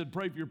back, said,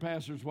 pray for your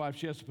pastor's wife.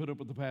 She has to put up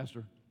with the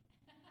pastor.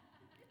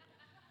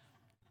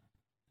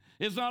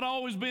 It's not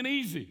always been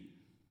easy.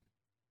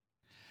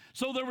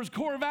 So there was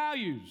core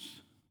values.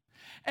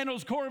 And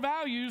those core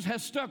values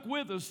has stuck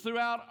with us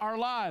throughout our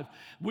life.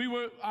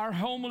 Our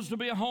home was to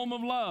be a home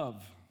of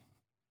love.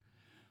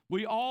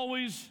 We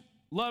always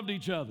loved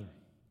each other.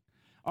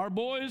 Our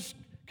boys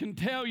can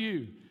tell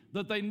you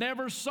that they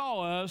never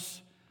saw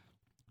us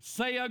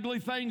say ugly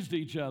things to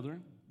each other.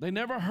 They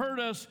never heard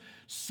us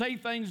say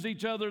things to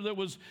each other that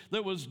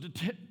was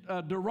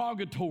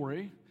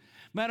derogatory.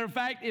 Matter of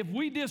fact, if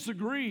we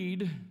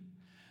disagreed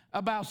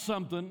about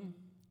something,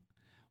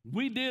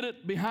 we did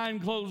it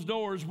behind closed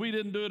doors. We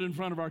didn't do it in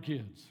front of our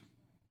kids.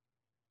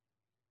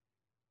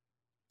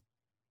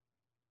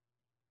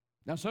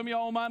 Now, some of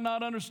y'all might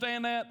not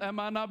understand that. That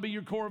might not be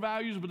your core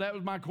values, but that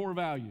was my core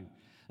value.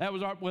 That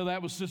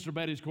was Sister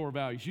Betty's core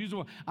value. She's the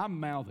one. I'm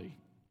mouthy.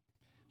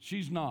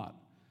 She's not.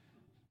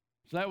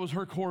 So that was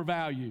her core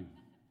value.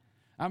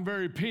 I'm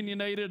very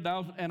opinionated,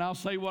 and I'll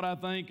say what I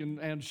think,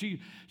 and she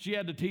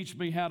had to teach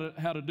me how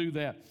to do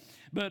that.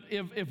 But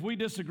if we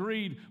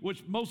disagreed,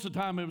 which most of the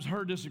time it was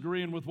her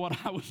disagreeing with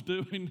what I was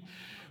doing,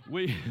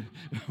 we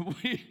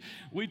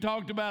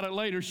talked about it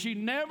later. She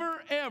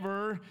never,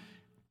 ever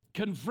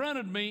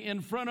confronted me in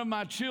front of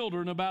my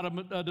children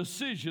about a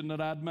decision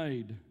that I'd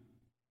made.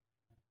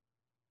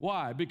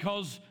 Why?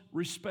 Because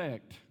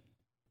respect.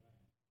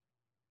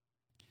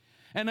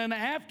 And then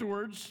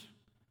afterwards,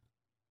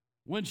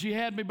 when she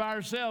had me by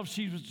herself,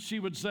 she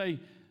would say,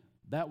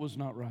 that was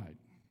not right.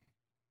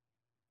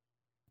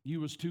 You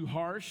was too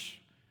harsh.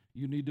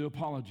 You need to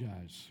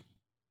apologize.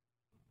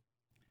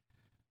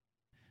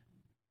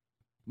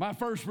 My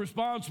first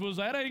response was,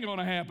 that ain't going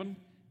to happen.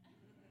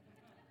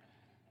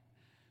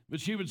 But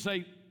she would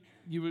say,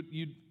 you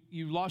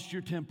lost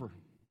your temper.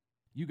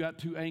 You got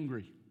too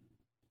angry.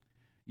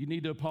 You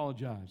need to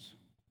apologize.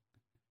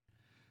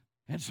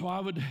 And so I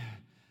would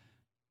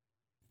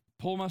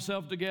pull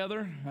myself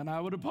together and I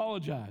would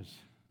apologize.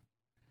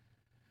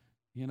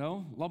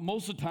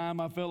 Most of the time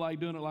I felt like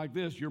doing it like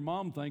this. Your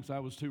mom thinks I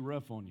was too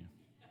rough on you.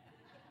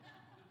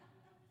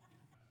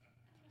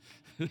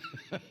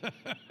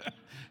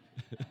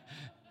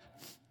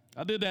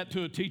 I did that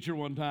to a teacher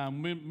one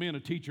time. Me and a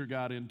teacher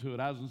got into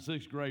it. I was in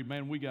 6th grade.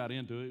 Man, we got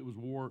into it. It was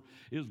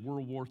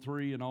World War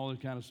III and all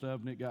that kind of stuff,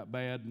 and it got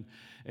bad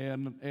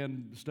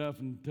and stuff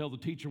until the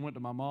teacher went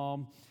to my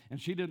mom, and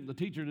the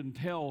teacher didn't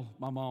tell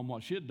my mom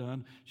what she had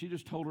done. She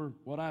just told her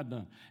what I'd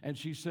done. And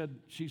she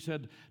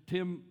said,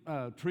 Tim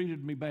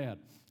treated me bad.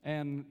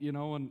 And he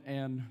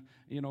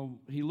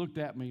looked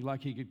at me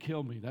like he could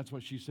kill me. That's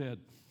what she said.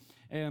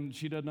 And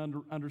she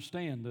doesn't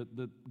understand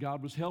that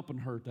God was helping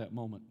her at that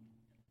moment.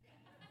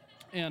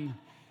 And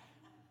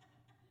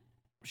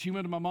she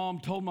went to my mom,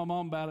 told my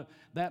mom about it.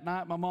 That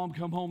night, my mom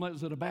come home. That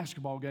was at a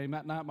basketball game.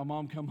 That night, my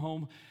mom come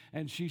home,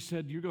 and she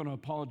said, you're going to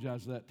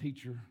apologize to that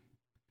teacher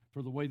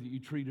for the way that you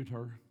treated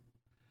her.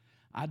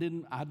 I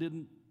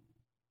didn't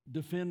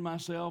defend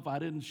myself. I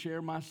didn't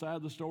share my side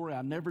of the story.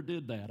 I never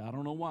did that. I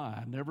don't know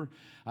why.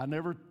 I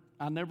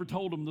never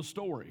told them the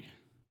story.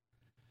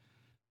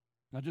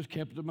 I just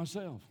kept it to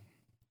myself.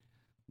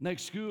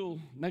 Next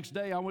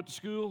day, I went to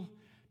school,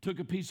 took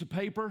a piece of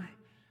paper.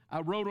 I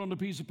wrote on the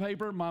piece of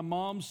paper, my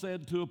mom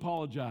said to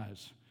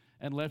apologize,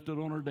 and left it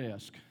on her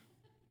desk.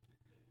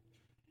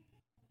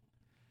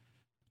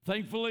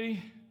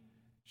 Thankfully,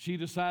 she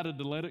decided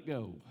to let it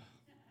go.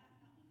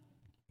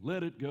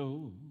 Let it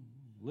go.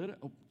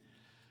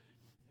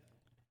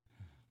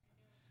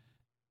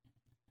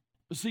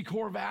 See,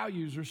 core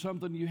values are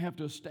something you have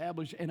to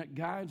establish, and it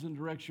guides and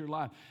directs your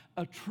life.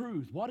 A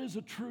truth. What is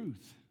a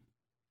truth?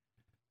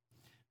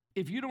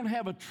 if you don't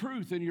have a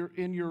truth in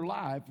your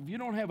life, if you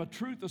don't have a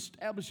truth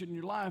established in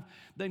your life,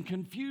 then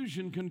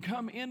confusion can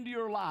come into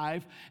your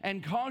life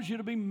and cause you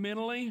to be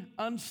mentally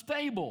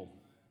unstable.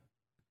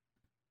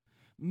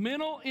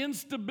 Mental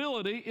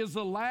instability is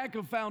the lack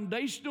of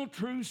foundational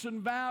truths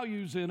and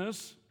values in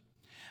us.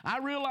 I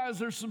realize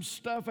there's some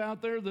stuff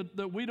out there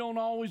that we don't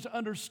always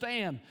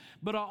understand,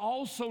 but I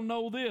also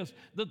know this,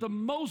 that the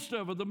most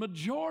of it, the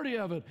majority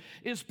of it,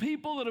 is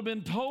people that have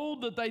been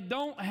told that they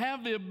don't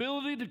have the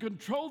ability to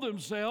control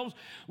themselves,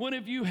 when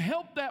if you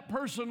help that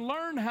person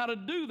learn how to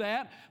do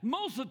that,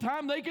 most of the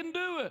time they can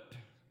do it.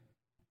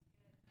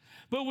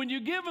 But when you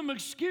give them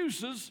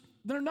excuses,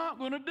 they're not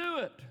going to do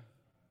it.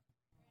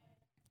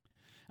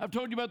 I've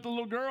told you about the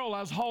little girl I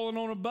was hauling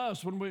on a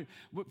bus when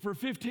for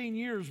 15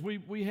 years,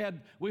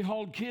 we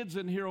hauled kids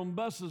in here on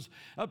buses,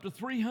 up to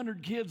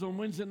 300 kids on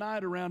Wednesday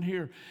night around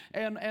here,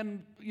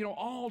 and you know,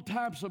 all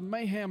types of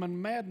mayhem and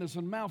madness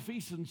and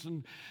malfeasance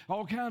and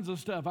all kinds of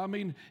stuff. I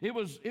mean, it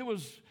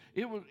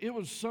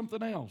was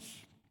something else.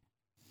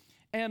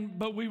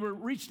 But we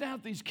reached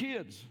out these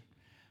kids.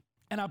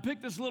 And I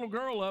picked this little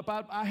girl up.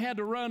 I had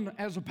to run,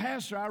 as a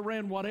pastor, I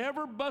ran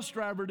whatever bus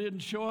driver didn't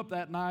show up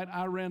that night,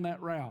 I ran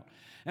that route.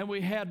 And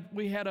we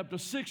had up to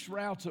 6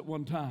 routes at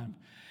one time.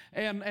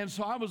 And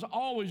so I was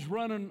always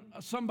running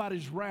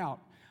somebody's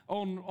route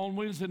on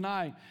Wednesday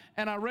night.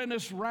 And I ran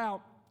this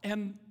route,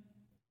 and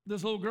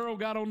this little girl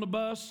got on the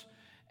bus,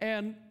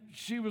 and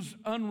she was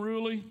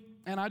unruly,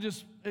 and I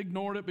just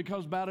ignored it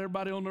because about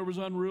everybody on there was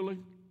unruly.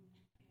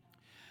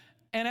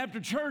 And after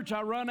church,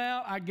 I run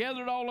out. I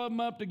gathered all of them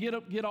up to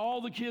get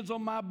all the kids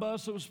on my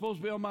bus that was supposed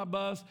to be on my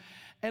bus.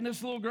 And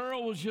this little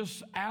girl was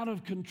just out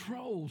of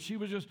control. She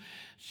was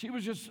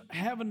just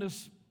having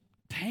this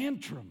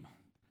tantrum.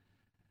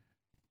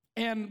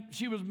 And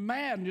she was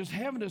mad and just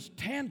having this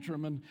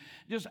tantrum and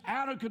just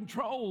out of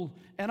control.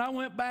 And I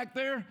went back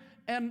there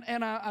and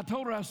I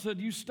told her, I said,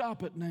 "You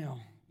stop it now.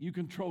 You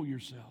control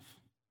yourself."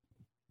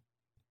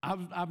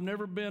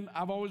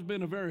 I've always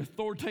been a very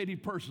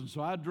authoritative person,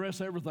 so I address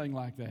everything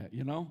like that,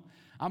 you know.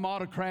 I'm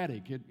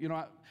autocratic.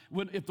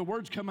 If the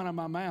words come out of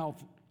my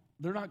mouth,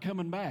 they're not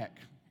coming back.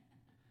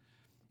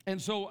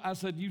 And so I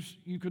said,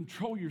 you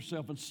control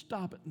yourself and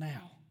stop it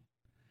now.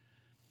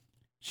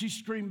 She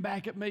screamed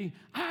back at me,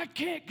 "I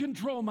can't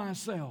control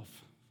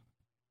myself."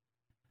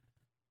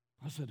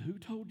 I said, "Who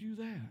told you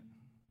that?"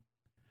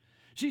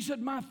 She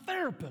said, "My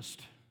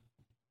therapist."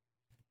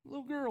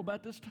 Little girl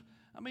about this time.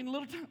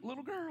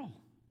 Little girl.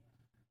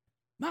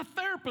 "My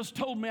therapist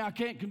told me I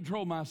can't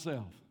control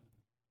myself."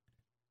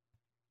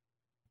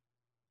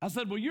 I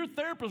said, "Well, your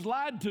therapist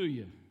lied to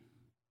you."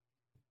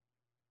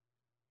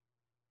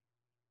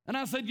 And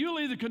I said, "You'll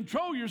either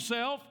control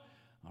yourself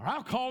or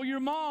I'll call your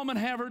mom and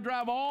have her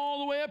drive all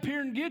the way up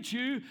here and get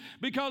you,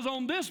 because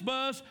on this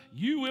bus,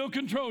 you will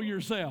control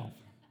yourself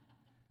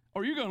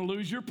or you're going to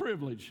lose your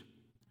privilege."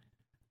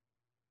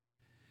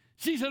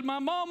 She said, "My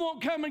mom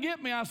won't come and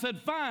get me." I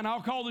said, "Fine,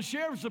 I'll call the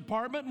sheriff's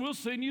department and we'll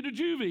send you to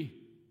juvie."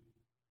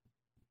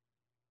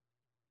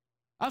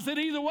 I said,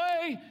 "Either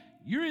way,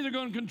 you're either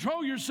going to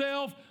control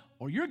yourself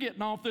or you're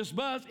getting off this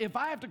bus if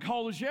I have to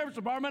call the sheriff's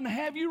department and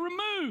have you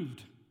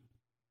removed."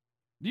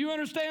 Do you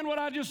understand what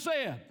I just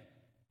said?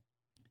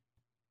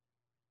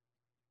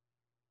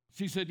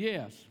 She said,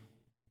 "Yes."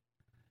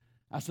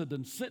 I said,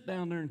 "Then sit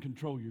down there and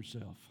control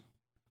yourself."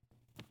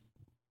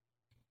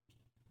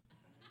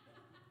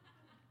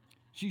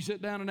 She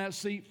sat down in that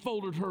seat,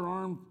 folded her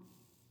arm.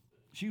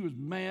 She was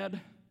mad.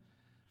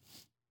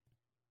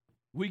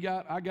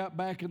 I got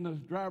back in the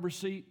driver's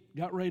seat,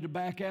 got ready to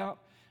back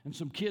out, and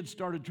some kids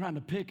started trying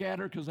to pick at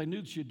her because they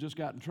knew she had just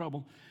got in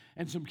trouble.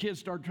 And some kids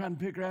started trying to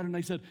pick her at her,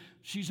 and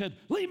she said,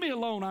 "Leave me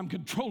alone, I'm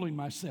controlling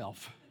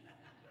myself."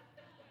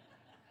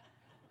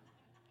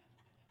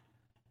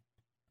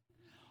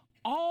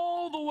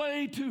 All the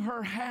way to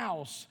her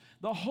house,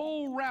 the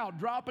whole route,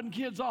 dropping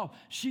kids off,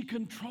 she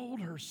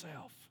controlled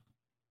herself.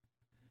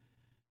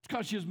 It's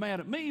because she was mad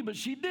at me, but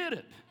she did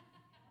it.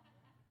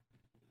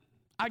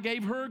 I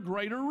gave her a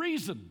greater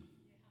reason.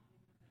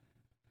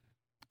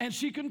 And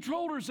she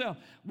controlled herself.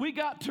 We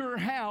got to her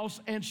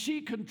house, and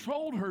she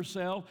controlled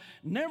herself,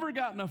 never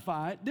got in a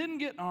fight, didn't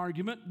get in an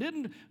argument,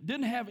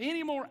 didn't have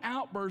any more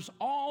outbursts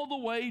all the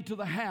way to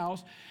the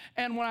house.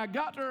 And when I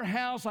got to her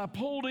house, I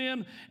pulled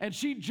in, and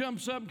she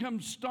jumps up and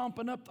comes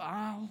stomping up the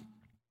aisle.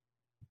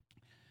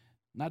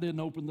 And I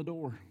didn't open the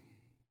door.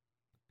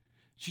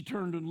 She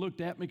turned and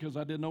looked at me because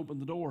I didn't open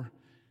the door.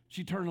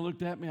 She turned and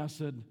looked at me. I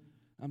said,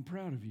 "I'm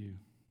proud of you."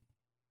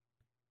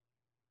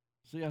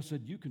 See, I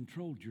said, "You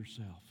controlled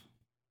yourself.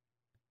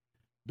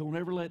 Don't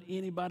ever let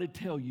anybody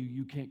tell you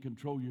you can't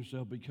control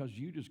yourself, because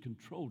you just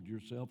controlled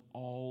yourself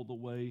all the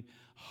way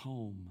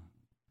home."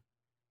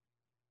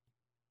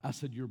 I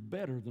said, "You're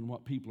better than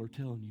what people are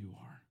telling you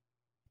are."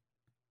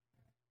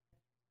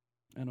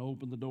 And I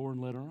opened the door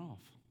and let her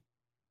off.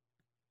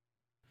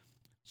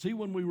 See,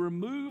 when we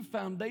remove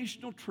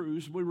foundational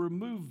truths, we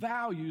remove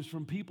values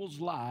from people's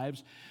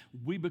lives,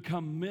 we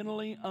become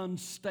mentally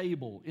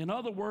unstable. In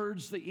other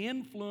words, the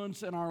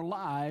influence in our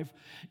life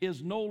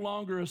is no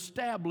longer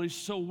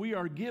established, so we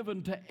are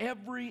given to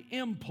every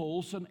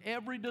impulse and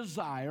every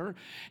desire,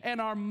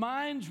 and our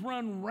minds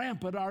run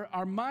rampant.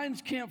 Our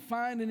minds can't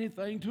find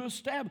anything to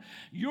establish.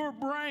 Your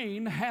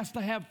brain has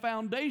to have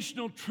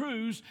foundational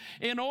truths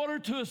in order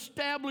to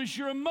establish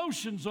your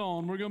emotions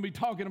on. We're going to be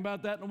talking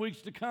about that in the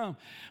weeks to come.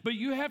 But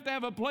you have to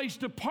have a place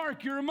to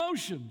park your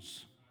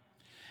emotions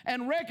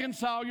and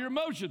reconcile your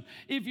emotions.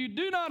 If you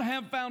do not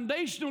have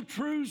foundational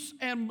truths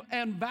and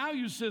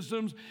value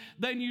systems,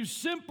 then you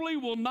simply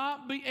will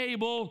not be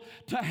able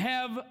to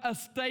have a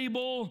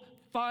stable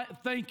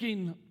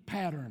thinking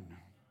pattern.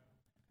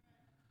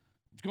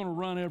 It's going to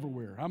run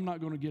everywhere. I'm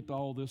not going to get to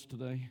all this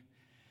today.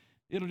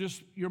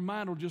 Your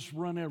mind will just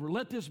run everywhere.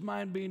 Let this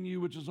mind be in you,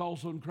 which is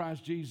also in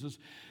Christ Jesus.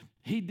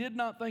 He did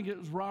not think it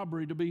was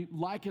robbery to be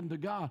likened to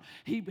God.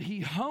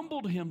 He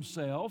humbled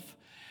himself,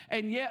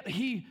 and yet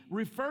he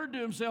referred to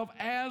himself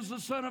as the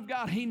Son of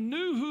God. He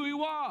knew who he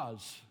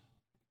was.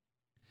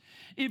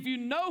 If you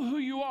know who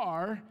you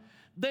are,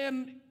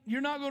 then you're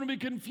not going to be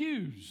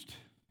confused.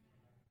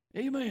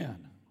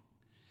 Amen.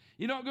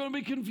 You're not going to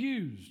be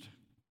confused.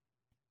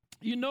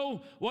 You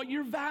know what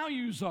your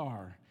values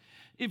are.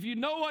 If you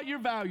know what your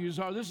values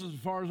are, this is as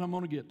far as I'm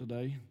going to get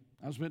today.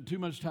 I spent too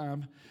much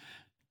time.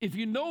 If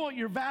you know what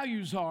your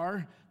values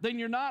are, then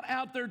you're not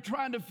out there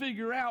trying to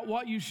figure out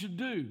what you should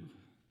do.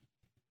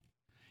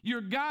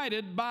 You're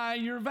guided by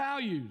your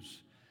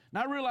values.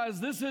 Now, I realize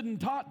this isn't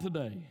taught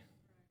today.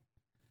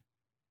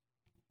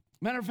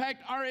 Matter of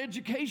fact, our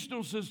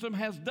educational system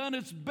has done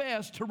its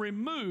best to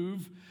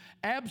remove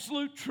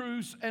absolute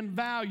truths and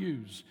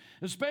values,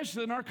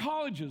 especially in our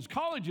colleges.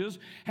 Colleges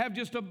have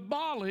just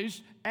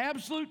abolished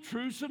absolute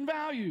truths and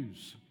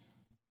values.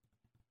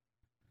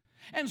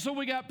 And so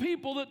we got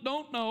people that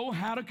don't know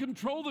how to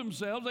control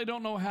themselves. They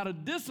don't know how to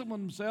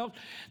discipline themselves.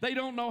 They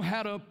don't know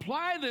how to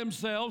apply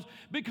themselves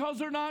because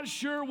they're not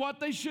sure what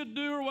they should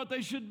do or what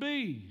they should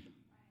be.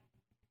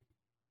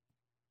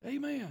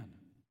 Amen.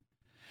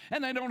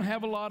 And they don't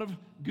have a lot of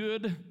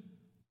good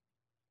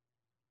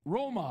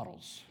role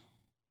models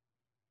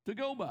to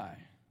go by,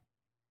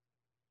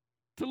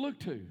 to look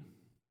to.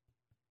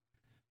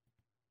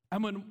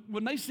 And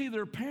when they see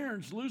their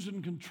parents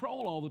losing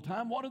control all the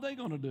time, what are they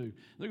going to do?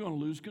 They're going to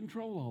lose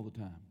control all the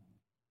time.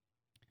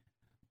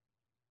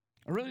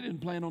 I really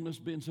didn't plan on this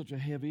being such a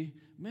heavy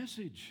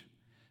message,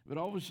 but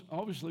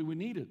obviously we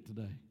need it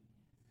today.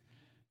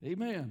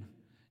 Amen.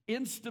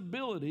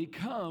 Instability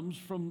comes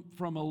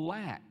from a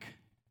lack.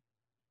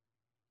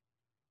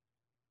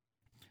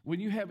 When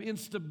you have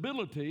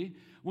instability,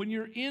 when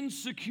you're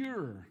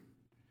insecure,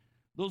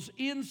 those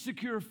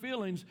insecure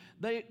feelings,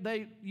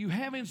 you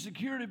have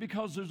insecurity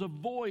because there's a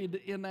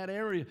void in that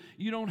area.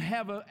 You don't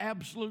have an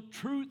absolute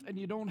truth and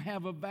you don't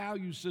have a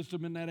value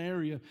system in that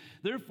area.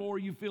 Therefore,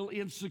 you feel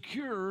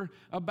insecure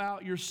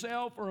about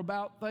yourself or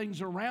about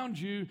things around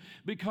you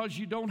because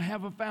you don't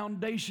have a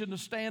foundation to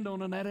stand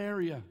on in that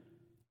area.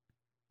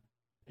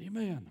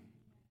 Amen.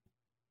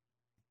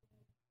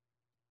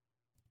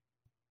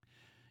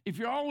 If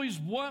you're always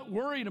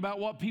worrying about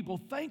what people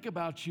think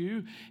about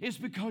you, it's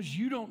because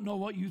you don't know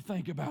what you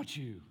think about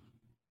you.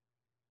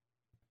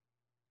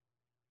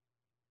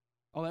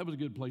 Oh, that was a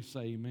good place to say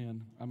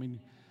amen. I mean,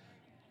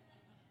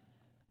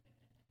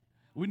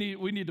 we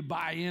need to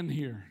buy in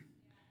here.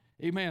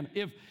 Amen.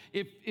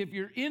 If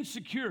you're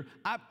insecure,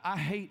 I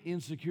hate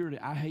insecurity.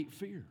 I hate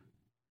fear.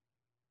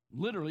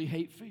 Literally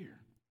hate fear.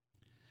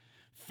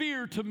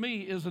 Fear to me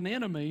is an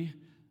enemy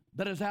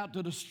that is out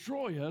to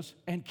destroy us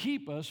and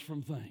keep us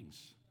from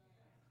things.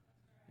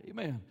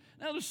 Amen.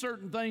 Now, there's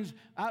certain things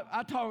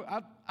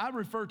I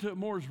refer to it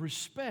more as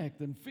respect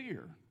than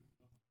fear.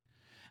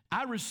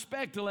 I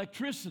respect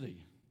electricity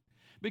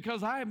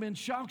because I have been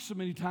shocked so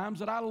many times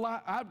that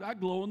I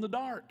glow in the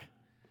dark.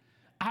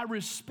 I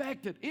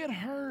respect it. It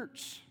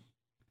hurts.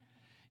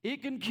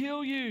 It can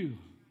kill you.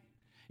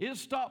 It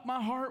stopped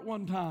my heart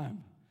one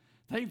time.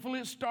 Thankfully,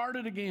 it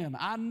started again.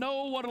 I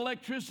know what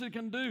electricity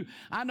can do.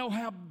 I know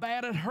how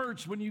bad it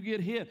hurts when you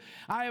get hit.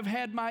 I have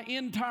had my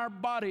entire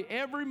body,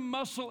 every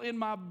muscle in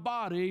my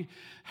body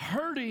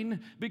hurting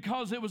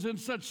because it was in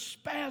such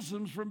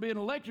spasms from being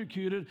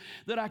electrocuted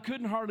that I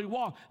couldn't hardly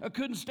walk. I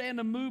couldn't stand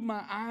to move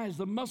my eyes.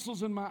 The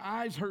muscles in my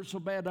eyes hurt so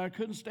bad that I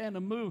couldn't stand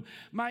to move.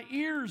 My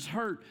ears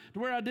hurt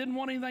to where I didn't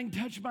want anything to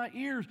touch my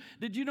ears.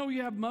 Did you know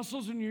you have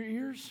muscles in your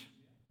ears?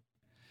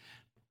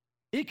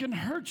 It can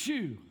hurt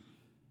you.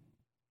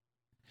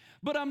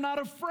 But I'm not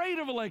afraid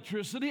of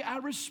electricity. I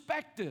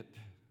respect it.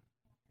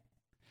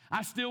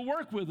 I still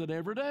work with it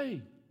every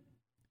day.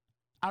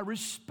 I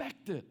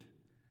respect it.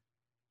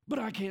 But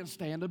I can't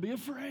stand to be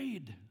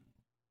afraid.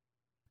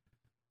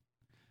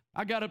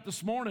 I got up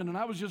this morning and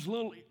I was just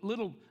a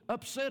little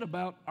upset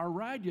about our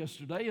ride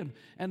yesterday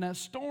and that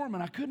storm,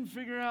 and I couldn't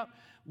figure out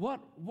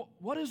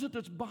what is it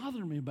that's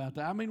bothering me about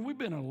that. I mean, we've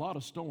been in a lot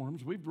of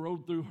storms. We've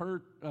rode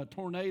through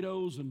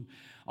tornadoes and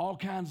all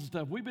kinds of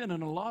stuff. We've been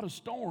in a lot of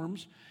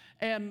storms,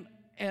 and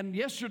And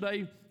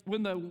yesterday,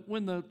 when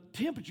the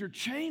temperature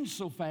changed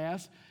so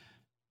fast,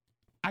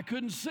 I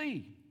couldn't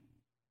see.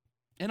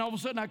 And all of a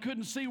sudden, I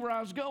couldn't see where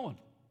I was going.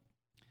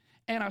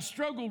 And I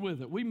struggled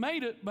with it. We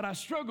made it, but I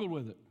struggled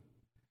with it.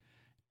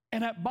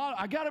 And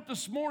I got up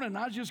this morning, and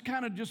I was just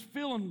kind of just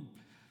feeling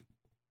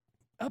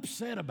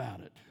upset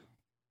about it.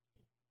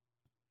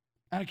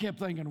 And I kept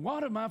thinking,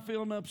 what am I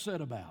feeling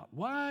upset about?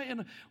 Why?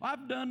 And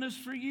I've done this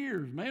for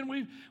years,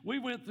 man. We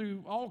went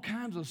through all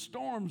kinds of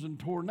storms and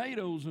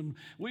tornadoes, and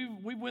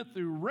we went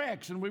through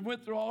wrecks, and we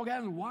went through all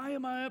kinds of, why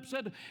am I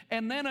upset?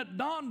 And then it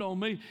dawned on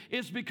me,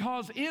 it's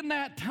because in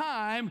that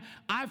time,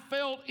 I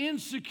felt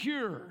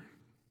insecure.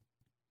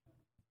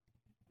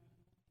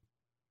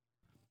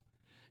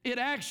 It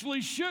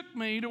actually shook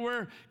me to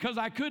where, because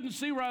I couldn't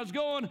see where I was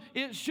going,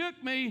 it shook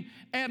me,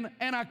 and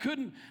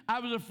I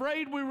was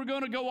afraid we were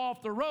going to go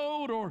off the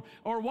road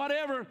or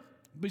whatever.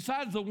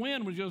 Besides, the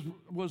wind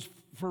was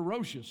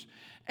ferocious.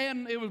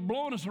 And it was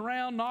blowing us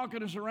around,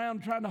 knocking us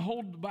around, trying to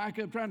hold the back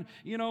up, and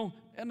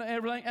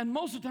everything. And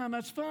most of the time,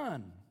 that's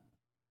fun.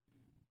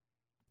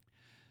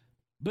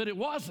 But it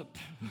wasn't.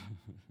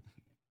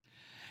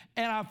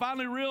 And I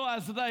finally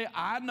realized today,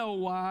 I know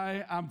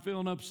why I'm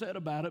feeling upset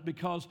about it,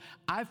 because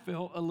I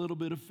felt a little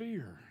bit of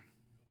fear.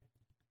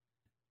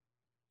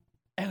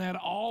 And that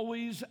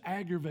always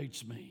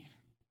aggravates me.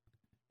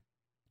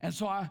 And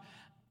so I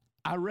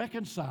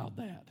reconciled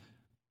that.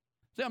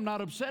 See, I'm not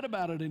upset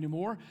about it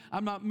anymore.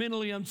 I'm not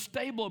mentally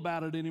unstable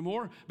about it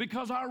anymore,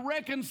 because I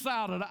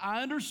reconciled it.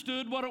 I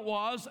understood what it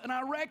was, and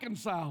I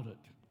reconciled it.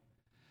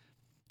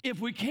 If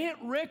we can't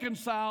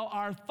reconcile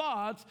our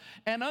thoughts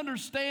and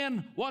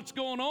understand what's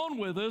going on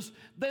with us,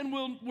 then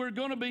we're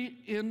going to be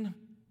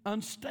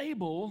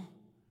unstable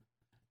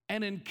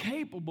and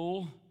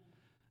incapable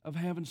of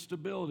having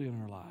stability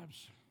in our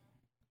lives.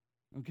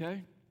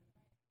 Okay?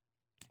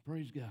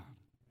 Praise God.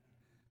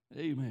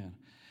 Amen.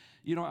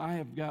 You know, I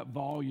have got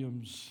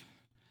volumes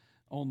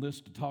on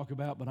this to talk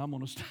about, but I'm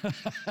going to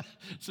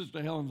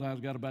Sister Helen's eyes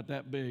got about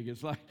that big.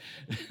 It's like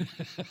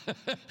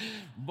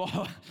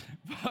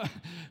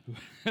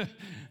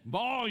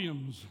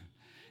volumes.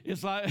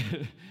 It's like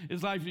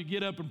if you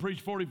get up and preach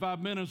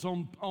 45 minutes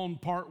on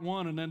part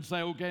one and then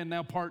say, okay, and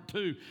now part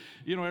two.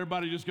 You know,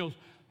 everybody just goes,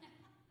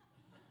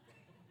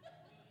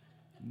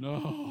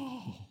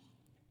 no.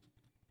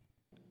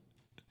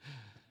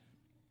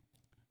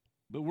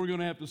 But we're going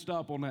to have to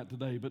stop on that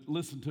today. But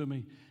listen to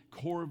me,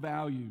 core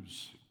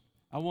values.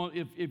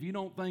 If you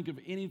don't think of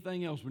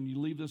anything else when you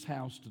leave this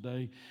house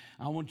today,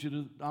 I want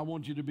you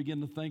to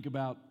begin to think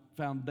about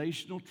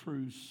foundational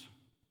truths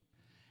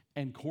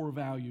and core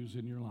values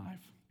in your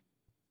life,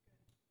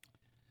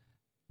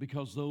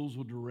 because those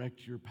will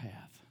direct your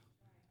path.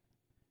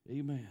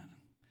 Amen.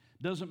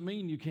 Doesn't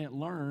mean you can't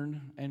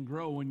learn and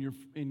grow in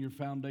your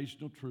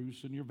foundational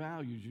truths and your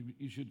values.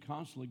 You should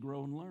constantly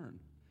grow and learn,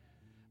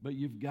 but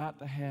you've got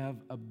to have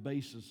a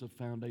basis of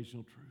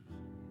foundational truth.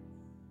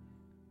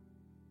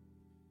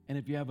 And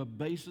if you have a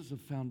basis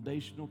of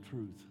foundational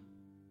truth,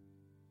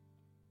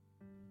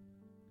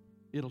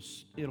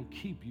 it'll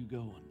keep you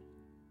going.